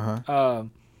good. Uh huh.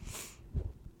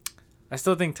 I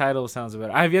still think Tidal sounds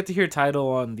better. I have yet to hear Tidal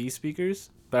on these speakers,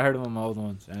 but I heard them on my old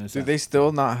ones. And Do they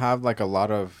still not have like a lot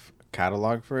of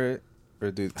catalog for it, or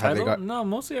have they Tidal? got? No,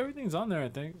 mostly everything's on there. I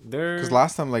think they're Because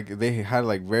last time like they had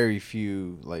like very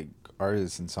few like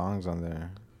artists and songs on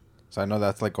there. So I know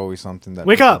that's like always something that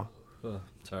Wake people up! Oh,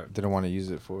 sorry. didn't want to use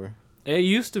it for. It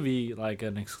used to be like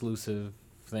an exclusive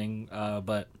thing,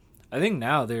 but I think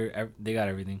now they got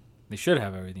everything. They should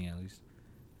have everything at least.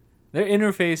 Their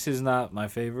interface is not my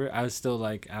favorite. I still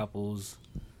like Apple's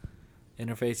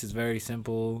interface. Is very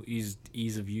simple, ease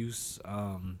of use.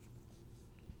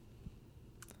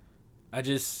 I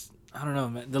don't know,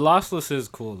 man. The lossless is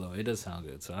cool though. It does sound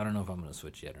good. So I don't know if I'm gonna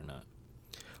switch yet or not.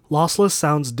 Lossless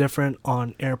sounds different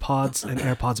on AirPods and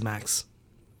AirPods Max.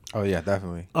 Oh yeah,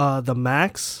 definitely. The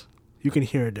Max, you can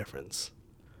hear a difference.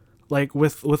 Like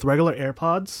with regular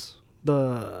AirPods,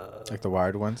 Like the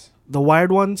wired ones. the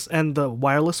wired ones and the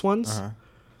wireless ones, Uh-huh.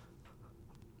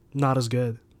 not as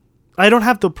good. I don't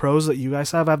have the pros that you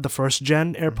guys have. I have the first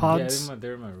gen AirPods. Yeah,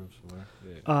 they're in my room somewhere.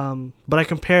 Yeah. But I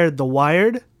compared the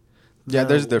wired, Yeah,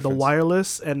 there's a the difference.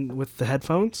 wireless, and with the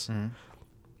headphones. Mhm.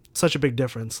 Such a big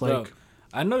difference. Like, Bro,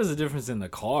 I noticed a difference in the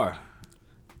car.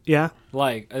 yeah,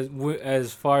 Like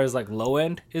as far as like low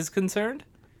end is concerned.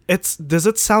 does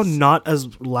it sound not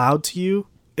as loud to you?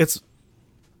 It's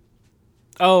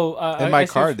Oh, In my I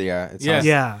see- car, yeah. It Yeah. sounds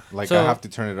yeah, like So- I have to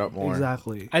turn it up more.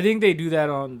 exactly. I think they do that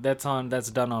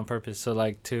that's done on purpose, so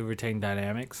like to retain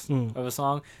dynamics Mm. of a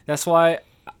song. That's why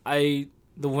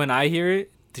when I hear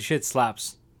it, the shit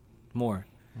slaps more.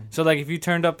 So like if you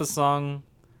turned up a song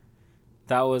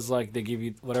that was like they give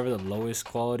you whatever the lowest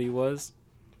quality was,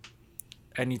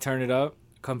 and you turn it up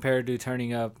compared to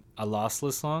turning up a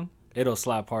lossless song, it'll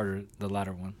slap harder, the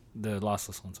latter one, the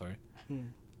lossless one. Sorry,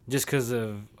 just because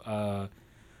of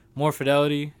more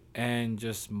fidelity and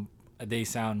just they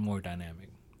sound more dynamic.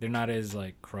 They're not as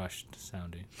like crushed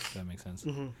sounding. If that makes sense.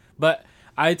 But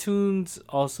iTunes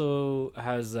also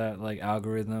has that like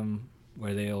algorithm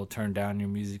where they'll turn down your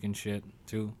music and shit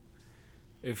too,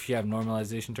 if you have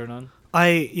normalization turned on.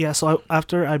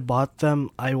 After I bought them,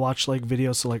 I watched like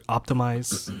videos to like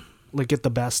optimize, like get the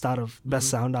best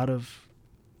sound out of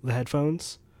the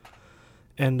headphones,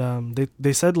 and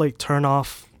they said like turn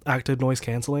off active noise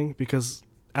canceling because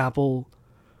Apple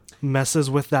messes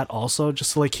with that also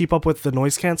just to like keep up with the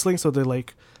noise canceling, so they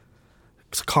like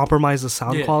compromise the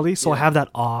sound Yeah, quality. So I yeah. have that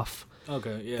off,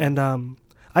 Okay, yeah. and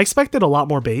I expected a lot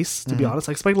more bass, to be honest.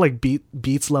 I expected like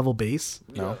Beats level bass,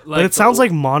 No. but it sounds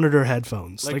like monitor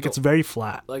headphones. like Like the- it's very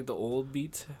flat. like the old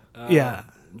beats. Yeah.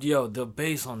 Yo, the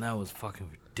bass on that was fucking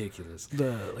ridiculous.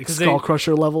 The like 'Cause Skull they-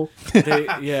 Crusher level.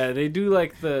 They do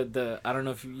like the I don't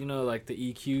know if you know like the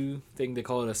EQ thing, they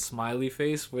call it a smiley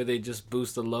face, where they just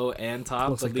boost the low and top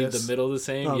Looks but like leave this? the middle the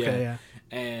same. Okay, yeah.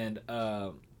 yeah. And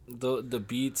the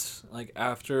beats, like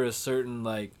after a certain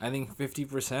like I think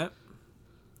 50%,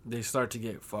 they start to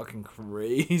get fucking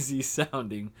crazy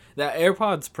sounding. That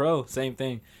AirPods Pro, same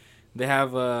thing. They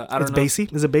have I don't It's know. bassy.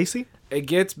 Is it bassy? It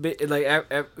gets like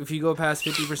if you go past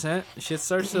 50%, shit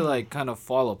starts to like kind of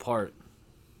fall apart.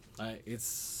 Like it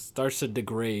starts to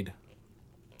degrade.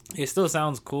 It still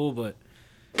sounds cool, but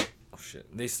oh shit,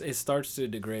 it starts to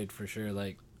degrade for sure.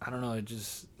 Like I don't know, it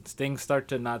just things start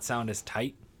to not sound as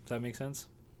tight. Does that make sense?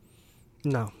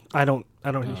 No, I don't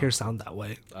hear sound that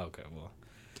way. Okay, well,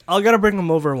 I'll gotta bring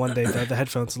them over one day, the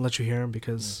headphones, and let you hear them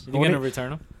because you gonna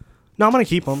return them? no, I'm gonna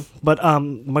keep them. But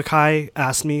Makai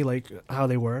asked me like how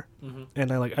they were, Mm-hmm.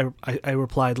 and I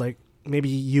replied like maybe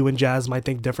you and Jazz might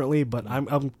think differently, but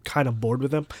I'm kind of bored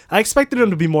with them. I expected them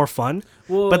to be more fun,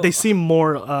 Well, but they seem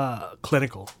more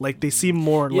clinical. Like they seem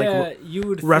more like you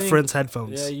would reference think,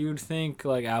 headphones. Yeah, you would think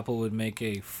like Apple would make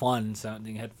a fun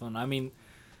sounding headphone. I mean,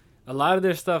 a lot of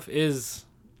their stuff is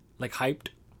like hyped.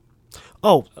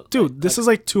 Oh, dude, this is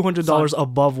like $200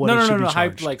 above what it should be hyped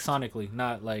charged. like sonically,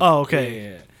 not like. Oh,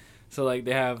 okay. Yeah. So like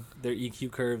they have their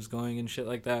EQ curves going and shit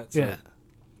like that. So Yeah.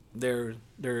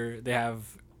 they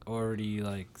have already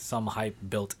like some hype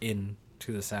built in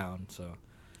to the sound. So,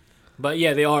 but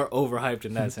yeah, they are overhyped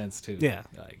in that sense too. Yeah.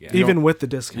 Like, yeah. Even with the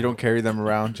discount. You don't carry them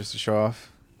around just to show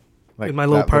off? Like in my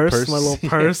little that purse, my little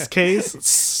purse case.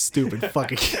 Stupid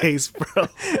fucking case, bro.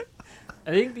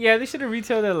 I think they should have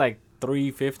retailed at like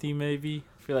 $350 maybe.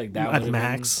 I feel like that At would have been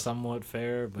max. somewhat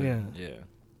fair, but Yeah. yeah.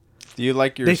 Do you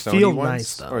like your They Sony feel ones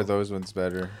nice, though. or those ones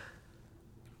better?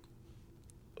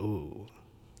 Ooh.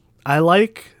 I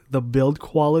like the build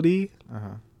quality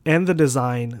Uh-huh. and the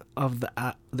design of the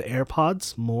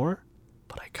AirPods more,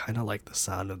 but I kind of like the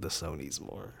sound of the Sonys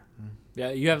more.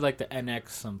 Yeah, you have like the NX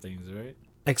somethings, right?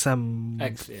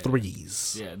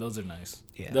 XM3s. Yeah, those are nice.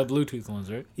 Yeah. The Bluetooth ones,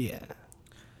 right? Yeah.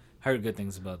 Heard good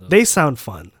things about those. They sound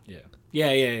fun. Yeah.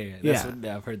 Yeah. Yeah.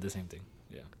 Yeah, I've heard the same thing.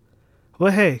 Yeah.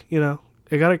 Well, hey,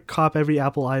 I gotta cop every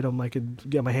Apple item I could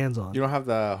get my hands on. You don't have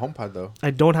the HomePod though.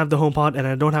 I don't have the HomePod and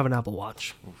I don't have an Apple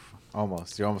Watch.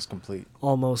 Almost. You're almost complete.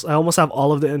 Almost. I almost have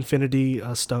all of the Infinity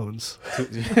Stones.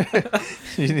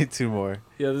 You need 2 more.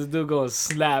 Yeah, this dude gonna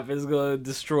snap. It's gonna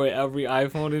destroy every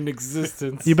iPhone in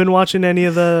existence. You been watching any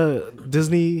of the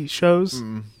Disney shows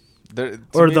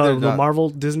or the Marvel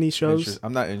Disney shows?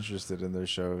 I'm not interested in their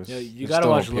shows. Yeah, you They gotta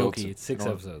don't watch appeal Loki. to- It's 6 they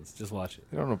don't- episodes. Just watch it.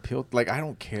 They don't appeal. Like I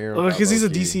don't care. Oh, about because he's a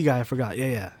Loki. DC guy. I forgot.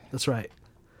 Yeah, that's right.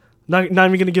 Not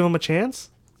even gonna give him a chance.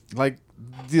 Like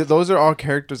those are all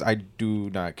characters I do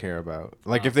not care about.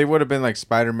 Like if they would have been like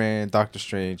Spider-Man, Doctor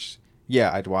Strange,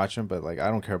 yeah, I'd watch them. But like I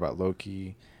don't care about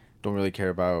Loki. Don't really care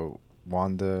about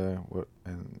Wanda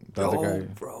and the other guy.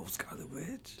 bro, Scarlet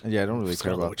Witch. Yeah, I don't really care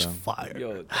Scarlet about Witch them. fire.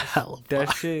 Yo, Hell of that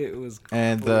fire. shit was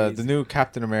And the new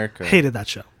Captain America. Hated that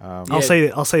show. Um, I'll say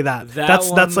that. That That's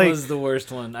one that's like was the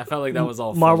worst one. I felt like that was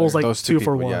all Marvel's filler. like Those two 2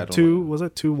 for people, 1. yeah, I don't 2 like- was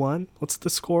it 2-1? What's the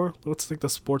score? What's like the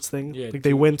sports thing? Yeah, like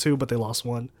they 2. win 2, but they lost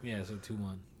 1. Yeah, so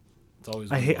 2-1. It's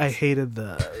always. I hated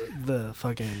the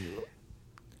fucking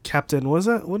Captain. What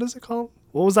is it called?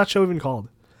 What was that show even called?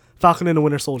 Falcon and the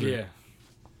Winter Soldier. Yeah.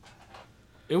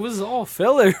 It was all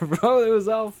filler, bro. It was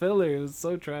all filler. It was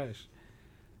so trash.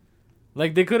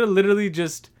 Like they could have literally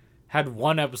just had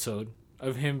one episode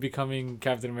of him becoming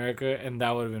Captain America, and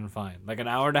that would have been fine. Like an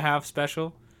hour and a half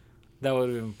special, that would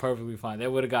have been perfectly fine. They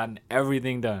would have gotten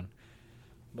everything done.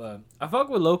 But I fuck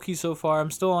with Loki so far. I'm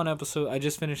still on episode. I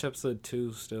just finished episode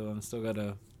 2. Still, I'm still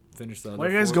gotta finish the other. Why are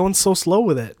you guys 4. going so slow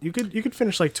with it? You could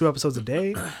finish like 2 episodes a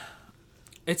day.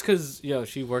 It's cause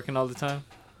she working all the time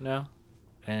now,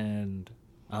 and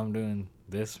I'm doing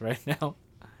this right now.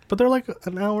 But they're like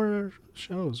an hour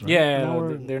shows, right? An Yeah,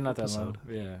 hour they're not that episode. long.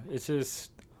 Yeah, it's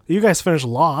just You guys finished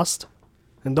Lost,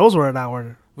 and those were an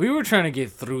hour. we were trying to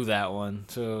get through that one.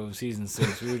 So season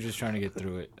 6, we were just trying to get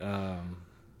through it.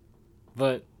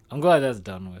 But I'm glad that's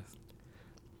done with.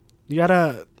 We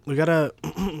gotta we gotta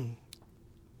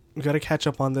catch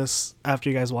up on this after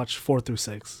you guys watch 4 through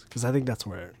 6, because I think that's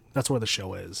where the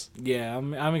show is. Yeah,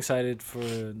 I'm excited for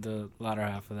the latter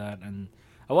half of that, and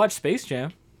I watched Space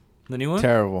Jam, the new one.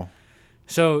 Terrible.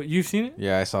 So you've seen it?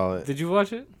 Yeah, I saw it. Did you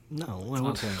watch it? No,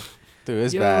 Okay. Dude,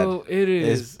 it's Yo, bad. it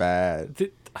is. It's bad.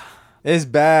 Th- It's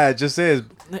bad. Just say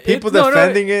it's people no,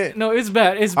 defending it No, it's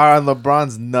bad. It's are on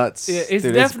LeBron's nuts. Yeah, it's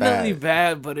Dude, definitely bad.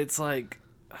 bad, but it's like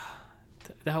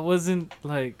that wasn't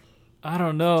like I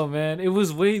don't know, man. It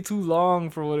was way too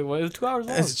long for what it was. It was 2 hours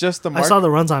long. It's just the I saw the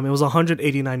runtime. It was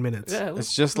 189 minutes. yeah, it was,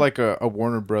 It's just like a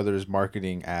Warner Brothers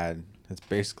marketing ad. That's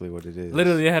basically what it is.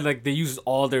 literally they had like they used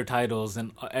all their titles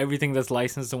and everything that's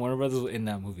licensed to Warner Brothers was in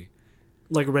that movie.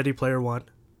 Like Ready Player One.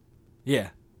 Yeah,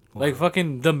 like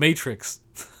fucking The Matrix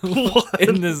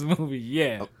in this movie.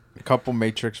 Yeah, A couple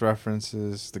Matrix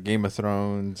references, the Game of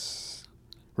Thrones,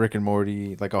 Rick and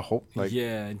Morty, like a whole like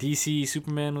yeah. DC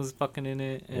Superman was fucking in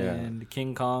it, Yeah. and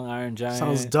King Kong, Iron Giant.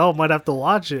 Sounds dope. Might have to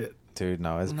watch it. dude,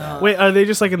 no, it's No. bad. Wait, are they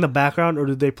just like in the background, or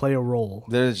did they play a role?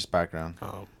 They're just background.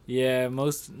 Oh. Yeah,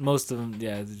 most of them.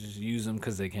 Yeah, they just use them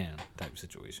because they can type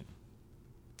situation.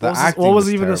 The What was, acting what was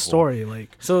even terrible. the story like?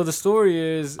 So the story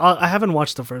is I haven't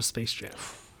watched the first Space Jam.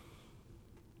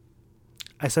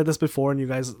 I said this before, and you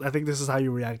guys, I think this is how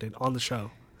you reacted on the show,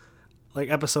 like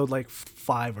episode like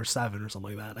 5 or 7 or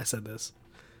something like that. I said this.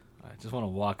 I just want to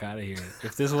walk out of here.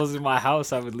 If this wasn't my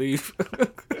house, I would leave.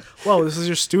 Whoa, this is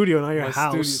your studio, not your my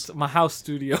house. Studio, my house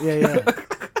studio. Yeah.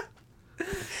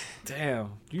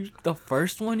 Damn. The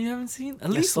first one you haven't seen? At I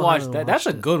least still watch haven't that. That's a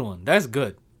watched it. good one. That's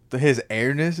good. His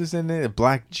airness is in it.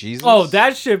 Black Jesus. Oh,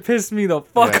 that shit pissed me the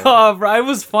fuck Yeah. off, bro. It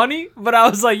was funny, but I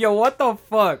was like, yo, what the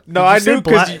fuck? No, Did I you say knew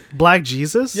because Black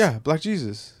Jesus. yeah, Black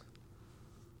Jesus.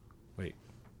 Wait.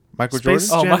 Michael Space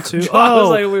Jordan. Oh, Jam Michael 2. Jordan. I was Oh,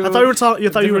 like, wait, I thought wait, you were talking. You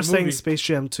thought you were different saying movie. Space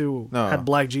Jam 2 No. had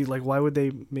Black Jesus. Like, why would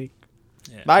they make?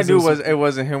 Yeah, I knew it was- it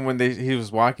wasn't him when he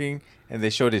was walking and they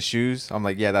showed his shoes. I'm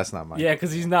like, yeah, that's not mine. Yeah,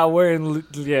 because he's not wearing.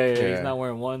 Yeah, he's Yeah. not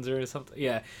wearing ones or something.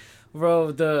 Yeah,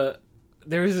 bro.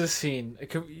 There is a scene.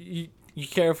 You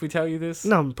care if we tell you this?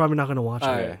 No, I'm probably not gonna watch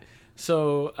All it. right.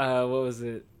 So, what was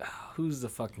it? Who's the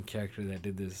fucking character that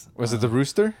did this? Was it the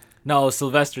rooster? No,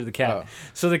 Sylvester the cat. Oh.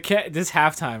 So the cat. This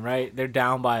halftime, right? They're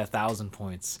down by 1,000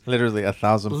 points. Literally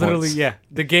 1,000 Literally, points. yeah.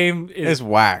 The game is It's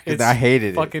whack. I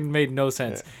hated it. Fucking made no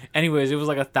sense. Anyways, it was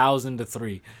like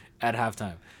 1,000-3 at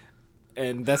halftime,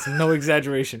 and that's no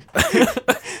exaggeration.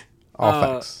 All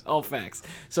facts. All facts.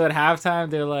 So at halftime,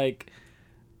 they're like,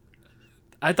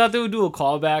 I thought they would do a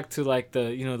callback to like the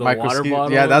the water Microski-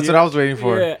 bottle. yeah, that's what I was waiting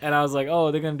for. Yeah, and I was like,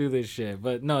 oh, they're gonna do this shit,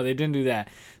 but no, they didn't do that.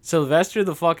 Sylvester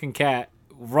the fucking cat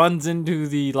runs into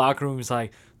the locker room. He's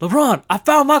like, LeBron, I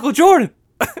found Michael Jordan.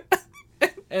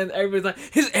 And everybody's like,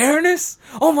 his airness?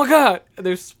 Oh my god! And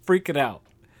they're freaking out.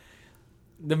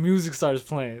 The music starts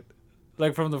playing,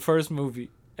 like from the first movie,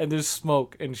 and there's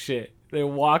smoke and shit. They're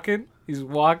walking. He's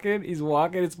walking.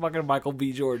 It's fucking Michael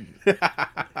B. Jordan.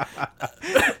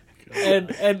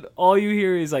 and all you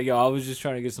hear is like, yo, I was just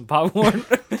trying to get some popcorn.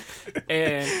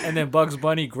 and then Bugs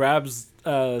Bunny grabs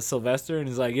Sylvester and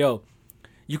he's like, yo,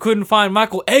 you couldn't find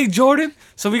Michael A. Jordan,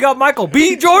 so we got Michael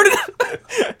B. Jordan.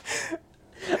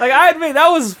 Like, I admit that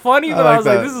was funny, but I was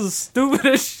like, this is stupid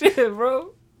as shit,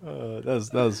 bro. That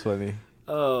was funny.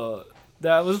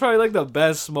 That was probably like the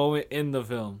best moment in the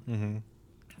film. Mm-hmm.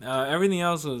 Everything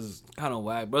else was kind of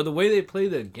whack, but the way they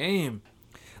played the game,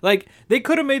 like, they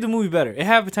could have made the movie better. It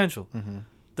had potential. Mm-hmm.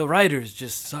 The writers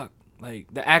just suck.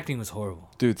 Like, the acting was horrible.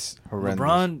 Dude, it's horrendous.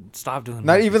 LeBron, stop doing that.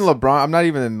 Not even LeBron. I'm not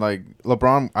even like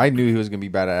LeBron. I knew he was gonna be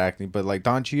bad at acting, but like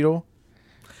Don Cheadle.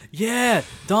 Yeah,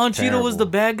 Don Cheadle was the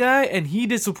bad guy, and he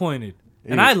disappointed.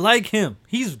 And I like him.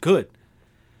 He's good.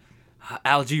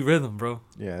 Algae Rhythm, bro.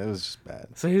 Yeah, it was just bad.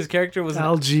 So his character was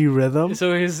Algae Rhythm.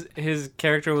 So his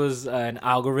character was an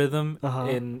algorithm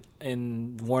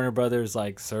in Warner Brothers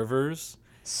like servers.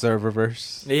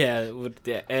 Serververse. Yeah,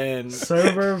 and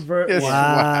Serververse.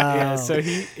 Wow. Yeah, so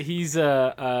he's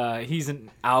an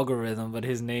algorithm, but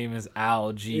his name is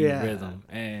Algae Rhythm,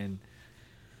 and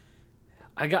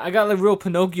I got like real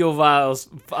Pinocchio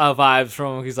vibes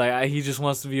from him. He's like he just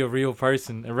wants to be a real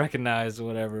person and recognized or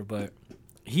whatever, but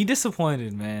he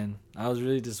disappointed, man. I was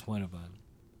really disappointed by him.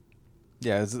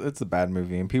 Yeah, it's a bad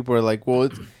movie, and people are like, well,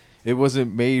 it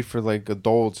wasn't made for like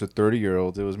adults or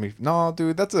 30-year-olds. It was made. No,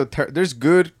 dude, that's there's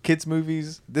good kids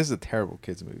movies. This is a terrible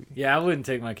kids movie. Yeah, I wouldn't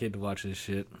take my kid to watch this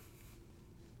shit.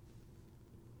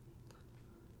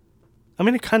 I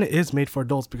mean, it kind of is made for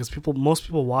adults because most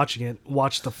people watching it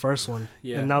watched the first one,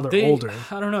 and now they're older.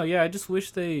 I don't know. Yeah, I just wish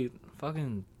they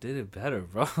fucking did it better,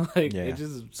 bro. It's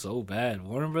just so bad.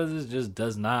 Warner Brothers just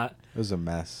does not. It was a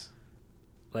mess.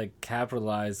 Like,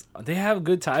 capitalize. They have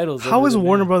good titles. How is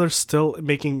Warner Brothers still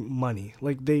making money?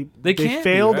 Like they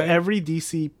failed right? every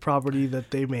DC property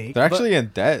that they make. They're actually in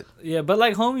debt. Yeah, but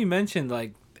like homie mentioned,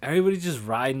 like everybody's just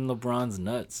riding LeBron's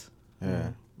nuts.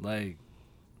 Yeah. Like,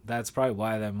 that's probably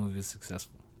why that movie is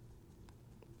successful.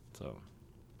 So,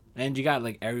 and you got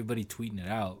like everybody tweeting it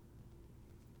out.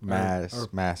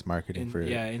 Mass marketing for it.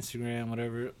 Yeah, Instagram,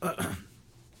 whatever.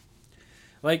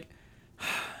 Like,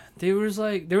 there was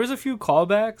a few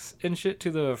callbacks and shit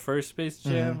to the first Space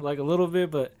Jam, like a little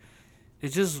bit, but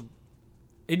it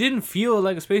didn't feel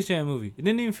like a Space Jam movie. It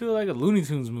didn't even feel like a Looney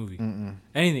Tunes movie.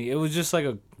 Anything. It was just like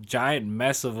a giant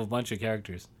mess of a bunch of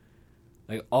characters,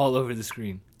 like all over the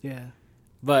screen. Yeah.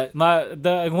 But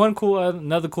another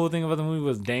cool thing about the movie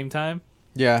was Dame Time.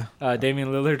 Yeah. Damian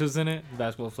Lillard was in it,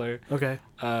 basketball player. Okay.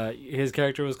 His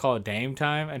character was called Dame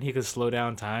Time, and he could slow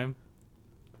down time.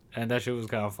 And that shit was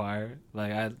kind of fire.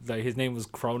 Like his name was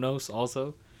Kronos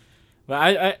also.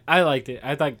 But I liked it.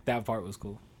 I thought that part was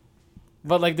cool.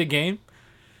 But like the game,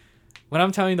 when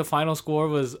I'm telling you the final score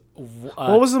was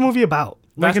what was the movie about?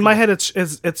 Like in my head it's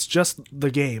just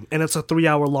the game, and it's a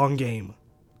 3-hour long game.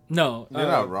 No. You're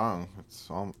not wrong. It's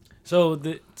So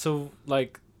the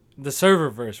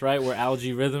serververse, right, where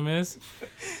Algae Rhythm is.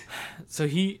 So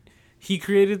he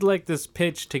created like this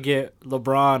pitch to get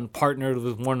LeBron partnered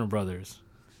with Warner Brothers.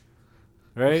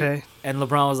 Right? Okay. And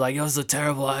LeBron was like, yo, it's a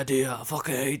terrible idea. I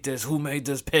fucking hate this. Who made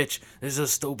this pitch? This is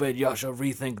stupid. Y'all should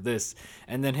rethink this.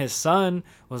 And then his son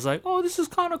was like, oh, this is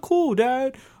kind of cool,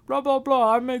 Dad. Blah, blah,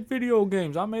 blah. I make video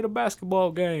games. I made a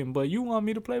basketball game, but you want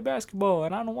me to play basketball,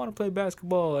 and I don't want to play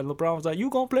basketball. And LeBron was like, you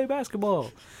gonna play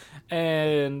basketball.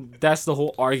 And that's the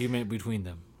whole argument between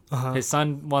them. His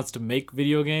son wants to make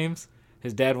video games.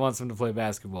 His dad wants him to play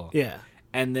basketball. Yeah.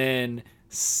 And then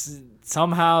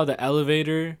somehow the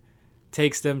elevator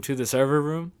takes them to the server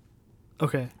room.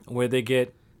 Okay. Where they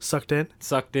get sucked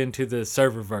into the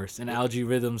serververse. And Algae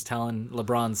Rhythm's telling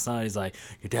LeBron's son, he's like,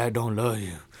 your dad don't love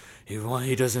you. He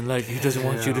doesn't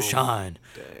want you to shine.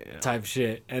 Damn. Type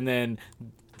shit. And then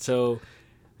so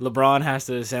LeBron has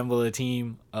to assemble a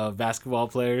team of basketball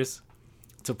players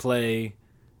to play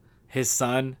his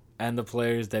son and the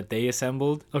players that they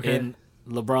assembled in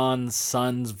LeBron's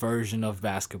son's version of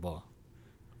basketball.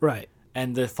 Right.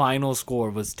 And the final score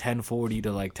was 1040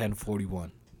 to like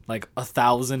 1041. Like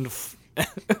 1,000.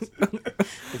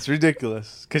 It's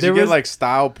ridiculous. Because you get like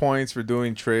style points for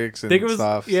doing tricks and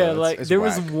stuff. Yeah, so it's there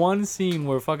whack. Was one scene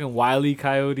where fucking Wile E.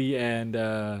 Coyote and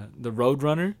the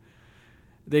Roadrunner,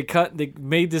 they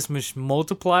made this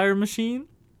multiplier machine.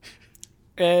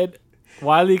 And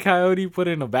Wile E. Coyote put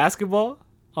in a basketball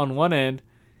on one end.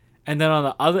 And then on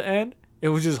the other end, it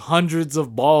was just hundreds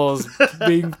of balls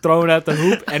being thrown at the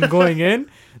hoop and going in.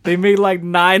 They made like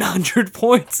 900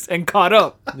 points and caught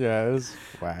up. Yeah, it was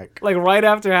whack. Like right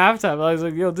after halftime, I was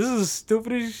like, yo, this is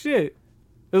stupid as shit.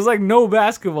 It was like no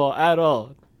basketball at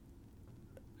all.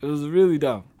 It was really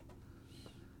dumb.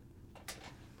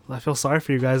 I feel sorry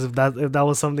for you guys if that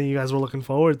was something you guys were looking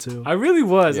forward to. I really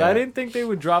was. Yeah. I didn't think they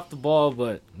would drop the ball,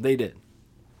 but they did.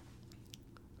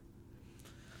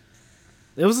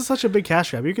 It was such a big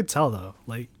cash grab. You could tell though.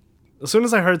 Like as soon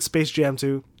as I heard Space Jam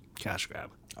 2, cash grab.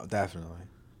 Oh, definitely.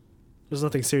 There's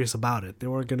nothing serious about it. They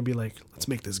weren't gonna be like, let's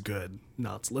make this good.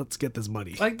 No, let's get this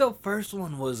money. Like the first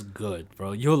one was good,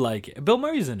 bro. You'll like it. Bill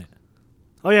Murray's in it.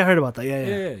 Oh yeah, I heard about that.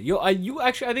 Yeah. Yeah.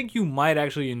 I think you might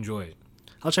actually enjoy it.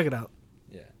 I'll check it out.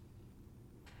 Yeah.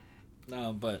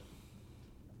 No, but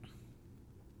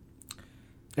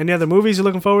Any other movies you're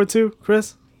looking forward to,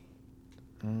 Chris?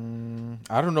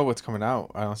 I don't know what's coming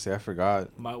out. Honestly, I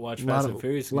forgot. might watch Fast and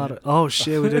Furious. Again. Oh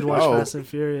shit, we did watch Oh. Fast and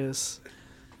Furious.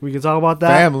 We can talk about that.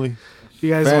 Family. You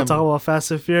guys want Family. to talk about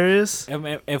Fast and Furious?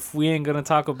 If we ain't gonna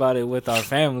talk about it with our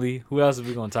family, who else are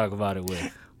we gonna talk about it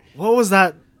with? What was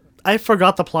that? I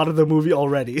forgot the plot of the movie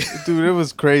already. Dude, it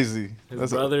was crazy.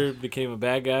 His brother became a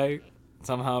bad guy.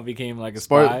 Somehow became like a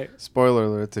spy. Spoiler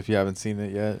alerts if you haven't seen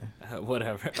it yet.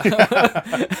 Whatever.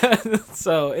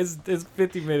 So it's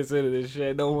 50 minutes into this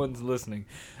shit. No one's listening.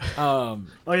 Oh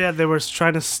yeah, they were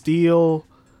trying to steal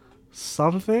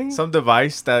something. Some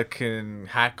device that can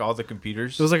hack all the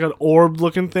computers. It was like an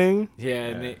orb-looking thing. Yeah,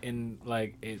 and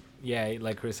like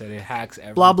Chris said, it hacks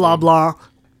everything. Blah blah blah.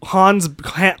 Han's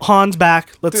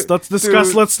back. Let's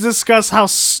discuss how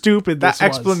stupid this That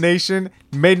was. explanation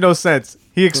made no sense.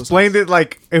 He explained it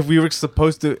like if we were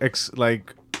supposed to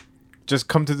just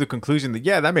come to the conclusion that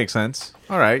that makes sense.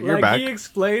 All right, you're Like back. he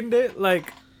explained it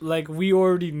like we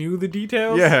already knew the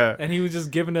details. Yeah. And he was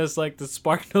just giving us like the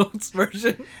Spark Notes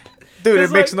version. Dude, it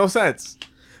It's makes like- no sense.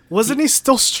 Wasn't he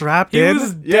still strapped He in?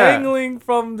 was Yeah. dangling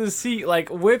from the seat, like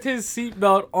with his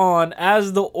seatbelt on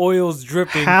as the oil's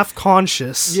dripping. half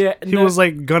conscious. Yeah, he no- was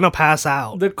like gonna pass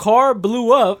out. The car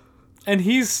blew up, and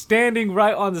he's standing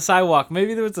right on the sidewalk.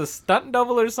 Maybe there was a stunt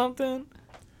double or something.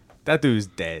 That dude's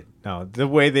dead. No, the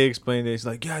way they explained it, it's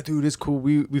like, yeah, dude, it's cool.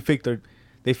 We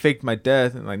they faked my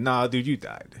death, and like, nah, dude, you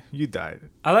died. You died.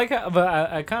 I like how, but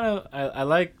I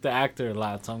like the actor a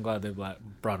lot, so I'm glad they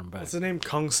brought him back. What's his name?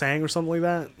 Kung Sang or something like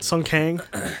that? Sung Kang?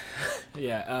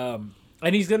 Yeah,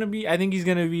 and he's gonna be. I think he's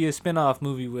gonna be a spin-off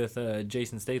movie with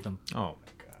Jason Statham. Oh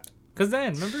my god. Cause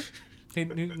then remember, he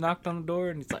knocked on the door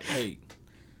and he's like, "Hey,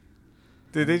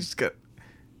 Dude,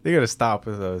 they gotta stop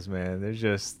with those, man.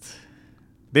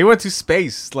 They went to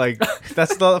space. Like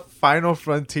that's the final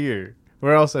frontier.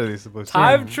 Where else are they supposed to?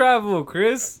 time travel,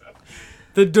 Chris."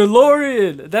 The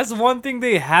DeLorean. That's one thing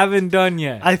they haven't done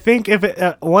yet. I think if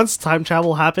it once time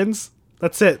travel happens,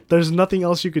 that's it. There's nothing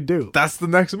else you could do. That's the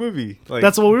next movie. Like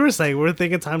That's what we were saying. We were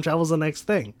thinking time travel's the next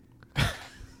thing.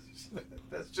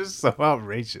 that's just so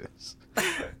outrageous.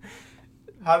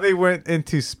 How they went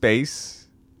into space.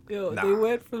 Yo, Nah. they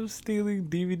went from stealing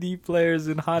DVD players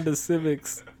in Honda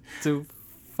Civics to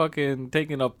fucking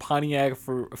taking a Pontiac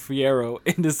Fiero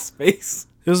into space.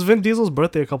 It was Vin Diesel's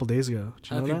birthday a couple days ago. Did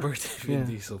you know Happy that? birthday, Vin Yeah.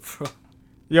 Diesel, bro.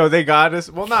 Yo, they got us.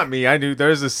 Well, not me. I knew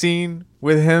there's a scene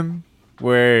with him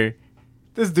where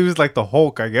this dude's like the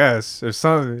Hulk, I guess, or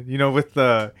something. You know, with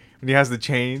the when he has the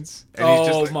chains. And he's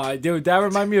just like, My dude, that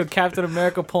reminded me of Captain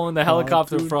America pulling the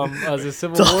helicopter dude. from the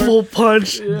Civil War. Double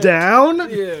punch down,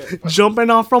 Yeah, jumping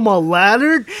off from a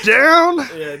ladder down.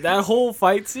 yeah, that whole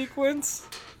fight sequence.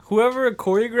 Whoever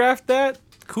choreographed that,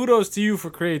 kudos to you for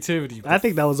creativity. I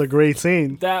think that was a great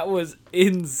scene. That was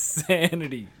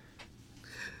insanity.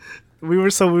 When we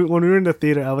were in the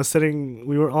theater,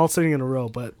 we were all sitting in a row,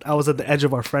 but I was at the edge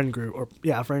of our friend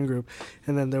group,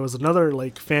 and then there was another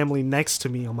like family next to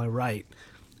me on my right,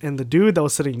 and the dude that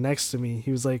was sitting next to me,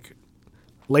 he was like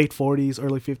late 40s,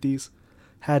 early 50s,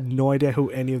 had no idea who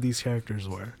any of these characters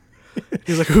were.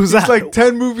 He's like, "Who's that?" it's like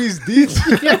 10 movies deep.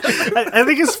 I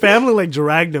think his family like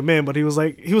dragged him in, but he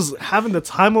was having the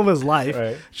time of his life,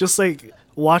 Right. just like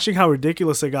watching how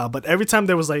ridiculous it got. But every time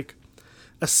there was like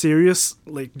a serious,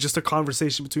 like just a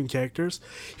conversation between characters,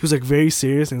 he was like very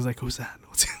serious, and he was like, "Who's that?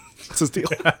 What's his deal?"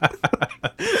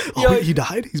 Yo, he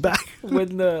died. He's back.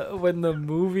 when the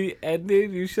movie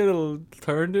ended, you should have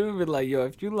turned to him and been like, "Yo,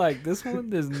 if you like this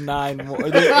one, there's 9 more.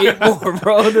 There's 8 more,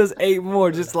 bro. There's 8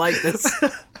 more just like this."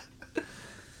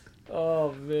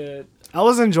 Oh man, I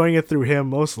was enjoying it through him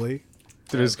mostly.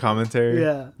 Through his commentary.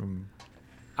 Yeah.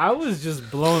 I was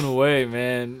just blown away,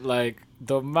 man. Like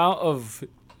the amount of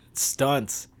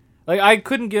stunts. Like I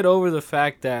couldn't get over the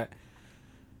fact that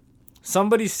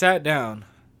somebody sat down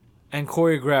and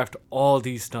choreographed all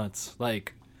these stunts.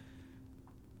 Like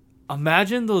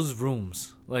imagine those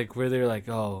rooms, like where they're like,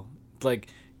 oh, like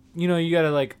you know, you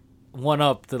gotta like one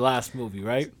up the last movie,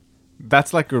 right?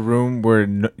 That's like a room where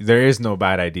there is no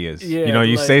bad ideas. Yeah, you know,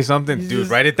 you like, say something, you dude,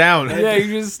 just- write it down. Yeah,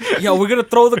 you just we're gonna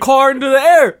throw the car into the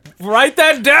air. Write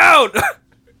that down.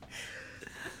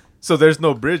 So there's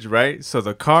no bridge, right? So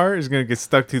the car is gonna get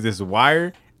stuck to this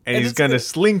wire, and he's it's gonna gonna-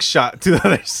 slingshot to the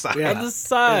other side. Yeah. On the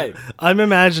side. I'm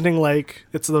imagining like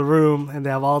it's the room and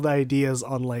they have all the ideas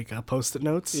on like post-it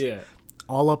notes, Yeah.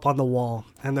 all up on the wall,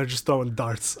 and they're just throwing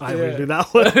darts. I'm Yeah. gonna do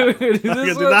that one. I'm This gonna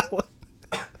do one, that one.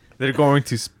 They're going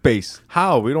to space.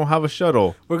 How? We don't have a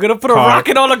shuttle. we're gonna put Car. a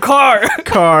rocket on a car,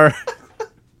 Car.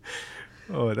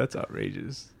 Oh, that's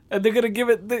outrageous. and they're gonna give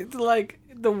it like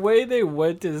the way they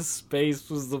went to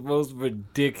space was the most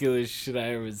ridiculous shit I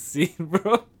ever seen,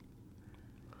 bro.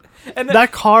 And then,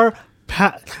 That car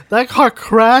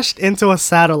crashed into a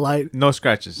satellite. No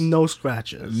scratches. No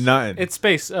scratches. Nothing. it's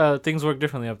space. Things work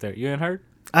differently up there. You ain't heard?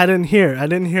 I didn't hear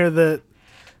that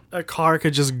a car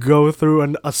could just go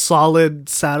through a solid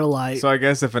satellite. So I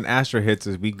guess if an asteroid hits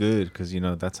us, we good, because, you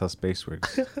know, that's how space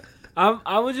works.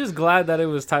 I was just glad that it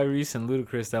was Tyrese and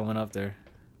Ludacris that went up there.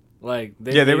 Like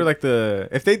They were like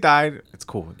if they died, it's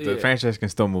cool. The Yeah. franchise can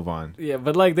still move on. yeah,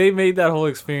 but like they made that whole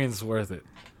experience worth it.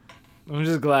 I'm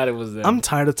just glad it was them. I'm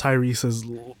tired of Tyrese's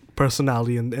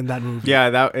personality in that movie.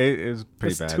 Yeah, it was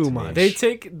pretty It's bad. too to me. much.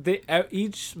 They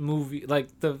each movie, like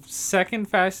the second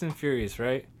Fast and Furious,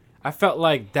 right? I felt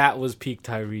like that was peak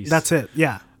Tyrese. That's it.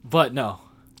 Yeah. But no,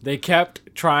 they kept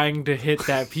trying to hit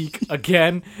that peak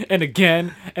again and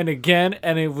again and again,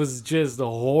 and it was just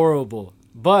horrible.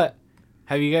 But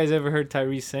have you guys ever heard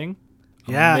Tyrese sing?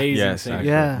 Yeah. Amazing Yes, singer. actually.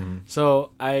 Yeah. Mhm.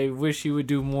 So I wish he would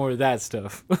do more of that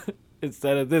stuff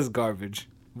instead of this garbage.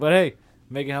 But hey,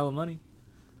 making hella money.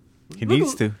 He Look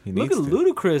needs at- to. He Look needs at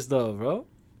to. Ludacris though, bro.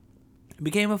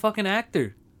 Became a fucking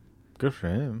actor. Good for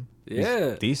him. He's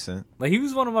Yeah. decent. Like he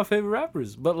was one of my favorite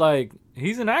rappers, but like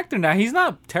he's an actor now. He's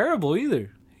not terrible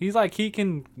either. He's like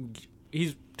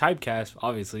he's typecast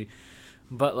obviously,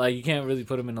 but like you can't really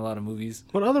put him in a lot of movies.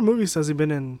 What other movies has he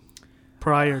been in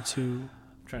prior to? I'm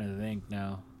trying to think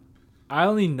now. I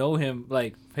only know him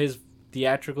like his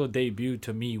theatrical debut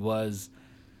to me was,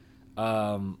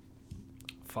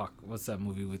 what's that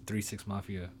movie with 3-6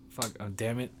 Mafia? Oh,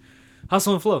 damn it.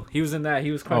 Hustle and Flow. He was in that.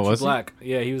 He was Crunchy was he? Black.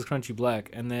 Yeah, he was Crunchy Black.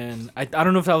 And then I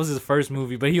don't know if that was his first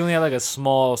movie, but he only had like a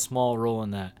small role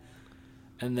in that.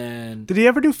 And then Did he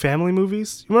ever do family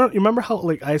movies? You remember how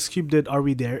like Ice Cube did Are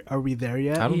We There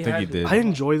Yet? I don't He think he had- did. I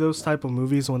enjoy those type of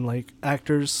movies when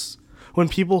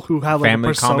people who have like Family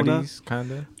a persona. comedies,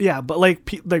 kind of. Yeah, but like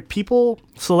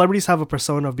celebrities have a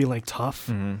persona of being like tough,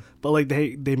 Mm-hmm. but like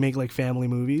they make like family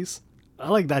movies. I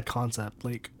like that concept.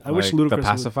 Like I wish Ludacris The would-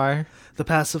 Pacifier. The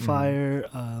Pacifier.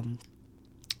 I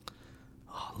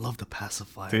love The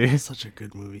Pacifier. Do you? It's such a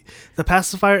good movie. The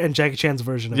Pacifier and Jackie Chan's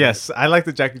version of Yes, I like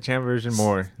the Jackie Chan version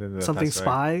more than the it. Something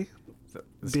Pacifier. Spy.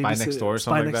 The Spy Next Door, or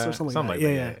Spy something like Next that. Door, something like like that.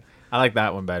 that. Yeah. I like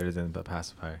that one better than the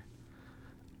Pacifier.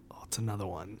 Oh, it's another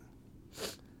one.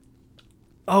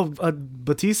 Oh,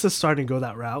 Batista's starting to go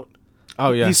that route.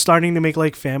 Oh yeah. He's starting to make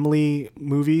like family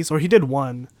movies, or he did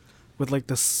one with like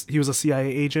this. He was a CIA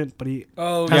agent, but he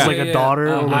oh, has, like, a daughter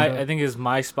or like I think it's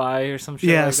My Spy or some shit.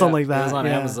 Yeah, like something that. like It was that, on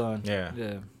yeah. Amazon. Yeah.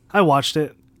 Yeah. I watched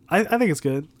it. I think it's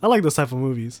good. I like those type of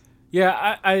movies.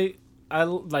 Yeah, I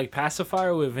like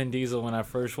Pacifier with Vin Diesel when I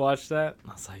first watched that.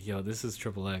 I was like, yo, this is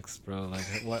Triple X, bro. Like,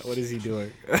 what is he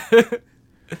doing?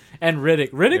 And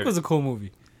Riddick. Riddick was a cool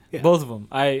movie. Yeah. Both of them.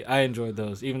 I enjoyed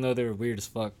those, even though they were weird as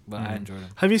fuck, but I enjoyed them.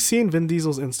 Have you seen Vin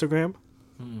Diesel's Instagram?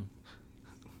 I'm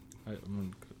gonna look at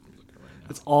it right now.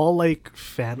 It's all like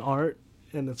fan art,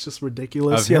 and it's just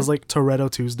ridiculous. Of He has him? like Toretto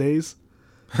Tuesdays.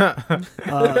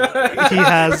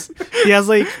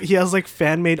 He has like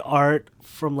fan made art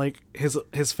from like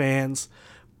his fans,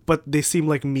 but they seem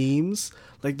like memes.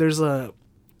 Like there's a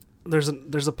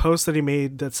post that he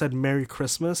made that said Merry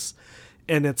Christmas,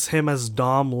 and it's him as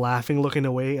Dom laughing, looking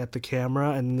away at the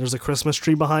camera, and there's a Christmas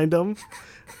tree behind him.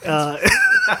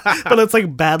 But it's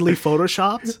like badly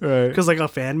photoshopped Right. because like a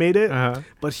fan made it. Uh-huh.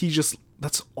 But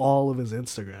that's all of his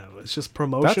Instagram. It's just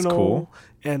promotional cool.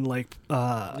 and like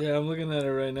Yeah, I'm looking at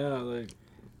it right now.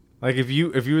 Like if you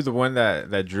were the one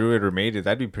that drew it or made it,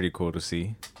 that'd be pretty cool to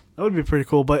see. that would be pretty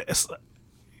cool. But it's,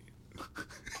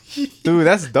 Dude,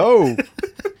 that's dope.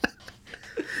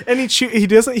 and he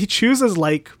chooses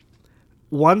like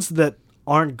ones that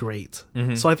aren't great.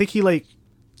 Mm-hmm. So I think he like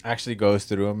Actually goes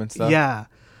through them and stuff. yeah.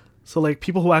 So like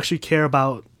people who actually care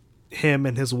about him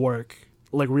and his work,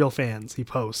 like real fans, he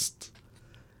posts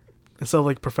instead of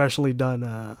like professionally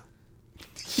done.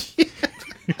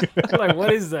 Like,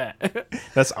 what is that?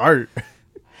 That's art.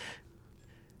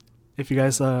 If you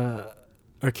guys are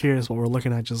curious what we're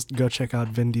looking at, just go check out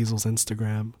Vin Diesel's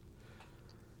Instagram.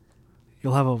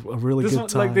 You'll have a really This good one,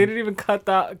 time. like they didn't even cut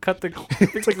the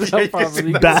pictures out properly.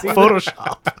 You can Bad see that.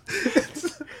 Photoshop.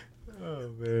 Oh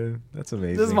man, that's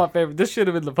amazing. This is my favorite. This should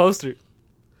have been the poster.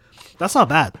 That's not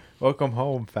bad. Welcome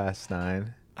home, Fast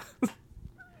 9.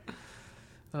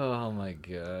 Oh my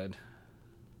god.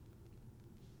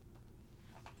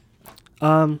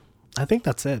 I think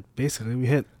that's it. Basically, we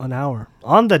hit an hour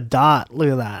on the dot. Look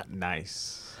at that.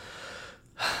 Nice.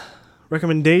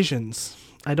 Recommendations.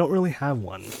 I don't really have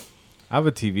one. I have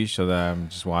a TV show that I'm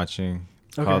just watching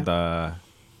Okay. called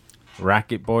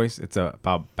Racket Boys. It's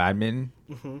about badminton.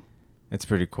 Mm-hmm. It's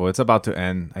pretty cool. It's about to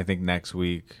end, I think, next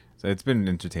week. So it's been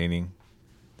entertaining.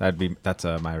 That's my What's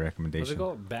it recommendation.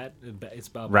 called? It's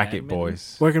about Racket badminton?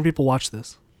 Boys. Where can people watch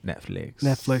this? Netflix.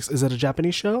 Netflix. Is it a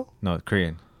Japanese show? No,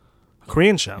 Korean. A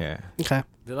Korean show? Yeah. Okay.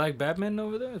 They like badminton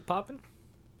over there? It's popping?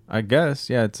 I guess.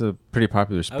 Yeah, it's a pretty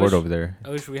popular sport wish- over there. I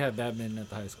wish we had badminton at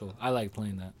the high school. I like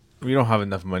playing that. We don't have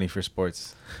enough money for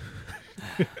sports.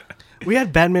 We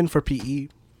had badminton for PE,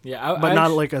 Yeah, but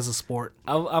not like as a sport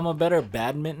I'm a better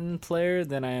badminton player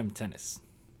than I am tennis.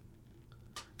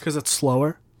 because it's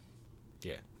slower.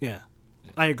 Yeah. Yeah,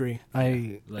 I agree.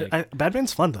 like-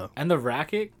 Badminton's fun though. And the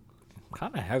racket,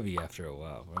 kind of heavy after a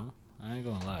while, bro. I ain't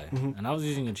gonna lie. Mm-hmm. And I was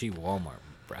using a cheap Walmart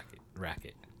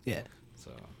racket. Yeah.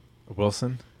 So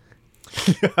Wilson?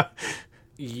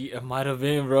 yeah, it might have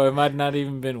been, bro. It might not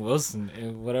even been Wilson.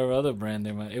 Whatever other brand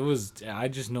they might. It was. I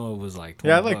just know it was like 20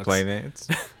 Yeah, I like bucks. playing it.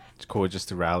 It's cool just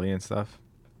to rally and stuff.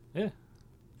 Yeah.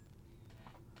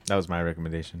 That was my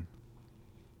recommendation.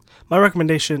 My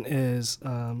recommendation is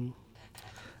I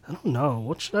don't know.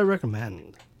 What should I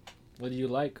recommend? What do you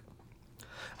like?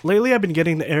 Lately, I've been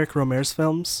getting the Eric Romer's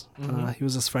films. He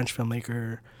was this French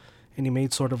filmmaker, and he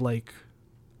made sort of like,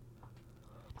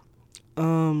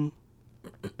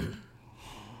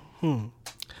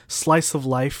 slice of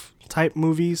life type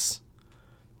movies,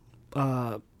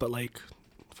 but like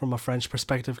from a French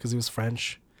perspective because he was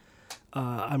French.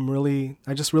 I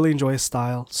just really enjoy his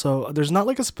style. So there's not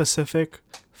like a specific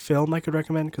film I could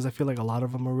recommend because I feel like a lot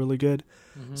of them are really good.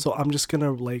 So I'm just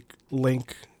gonna like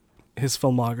link his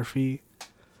filmography,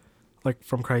 like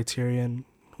from Criterion,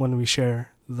 when we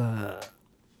share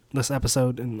this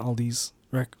episode and all these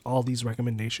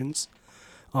recommendations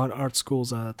on Art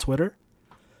School's Twitter.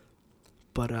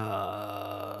 But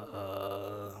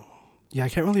yeah, I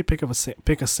can't really pick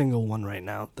a single one right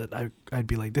now that I'd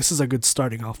be like, this is a good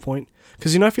starting off point.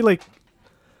 Because if you like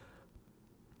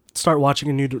start watching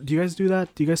a new, do you guys do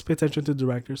that? Do you guys pay attention to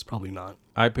directors? Probably not.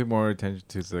 I pay more attention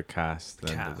to the cast than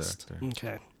the Cast. director.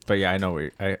 Okay. But yeah, I know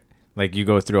like you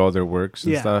go through all their works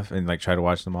and Yeah. stuff and like try to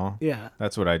watch them all. Yeah.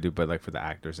 That's what I do, but like for the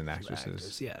actors and The actresses.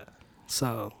 actors, yeah.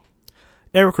 So,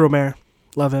 Eric Romer,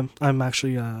 love him. I'm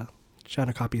actually trying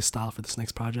to copy his style for this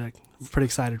next project. I'm pretty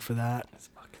excited for that. It's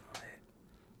fucking lit.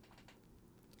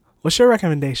 What's your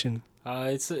recommendation?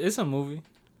 It's a movie.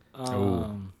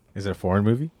 Is it a foreign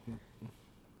movie?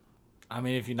 I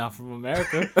mean, if you're not from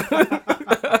America.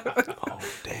 Oh,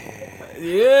 damn.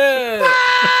 Yeah.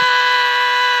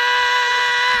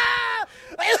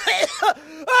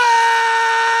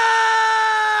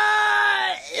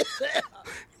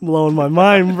 Blowing my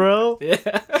mind, bro. Yeah.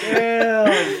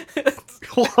 Damn.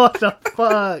 What the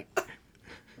fuck?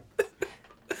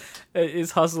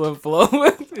 It's Hustle and Flow.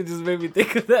 It just made me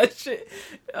think of that shit.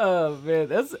 Oh man,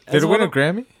 that's Did it win one a of-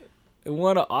 Grammy? It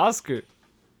won an Oscar.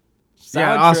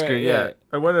 Yeah, Soundtrack, Oscar. Yeah.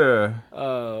 What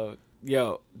a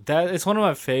Yo, it's one of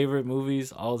my favorite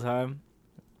movies all time.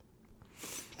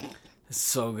 It's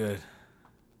so good.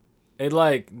 It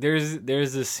like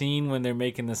there's a scene when they're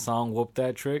making the song "Whoop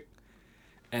That Trick,"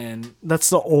 and That's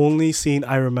the only scene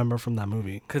I remember from that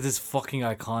movie. because it's fucking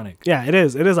iconic. Yeah, it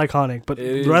is. It is iconic. But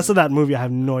It the rest is. of that movie, I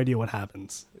have no idea what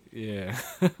happens. Yeah,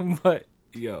 but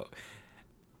yo,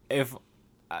 if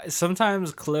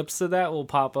sometimes clips of that will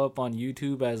pop up on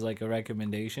YouTube as like a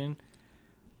recommendation.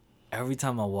 Every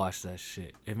time I watch that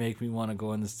shit, it makes me want to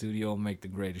go in the studio and make the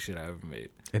greatest shit I ever made.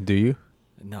 And do you?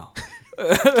 No.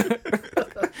 I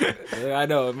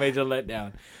know, a major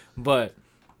letdown. But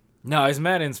no, it's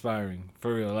mad inspiring.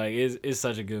 For real. Like it's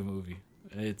such a good movie.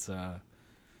 It's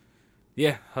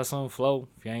yeah, Hustle and Flow.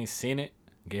 If you ain't seen it,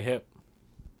 get hip.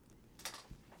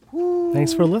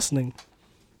 Thanks for listening.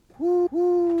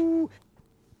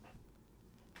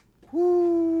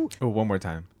 Oh, one more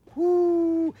time.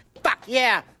 Fuck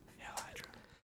yeah.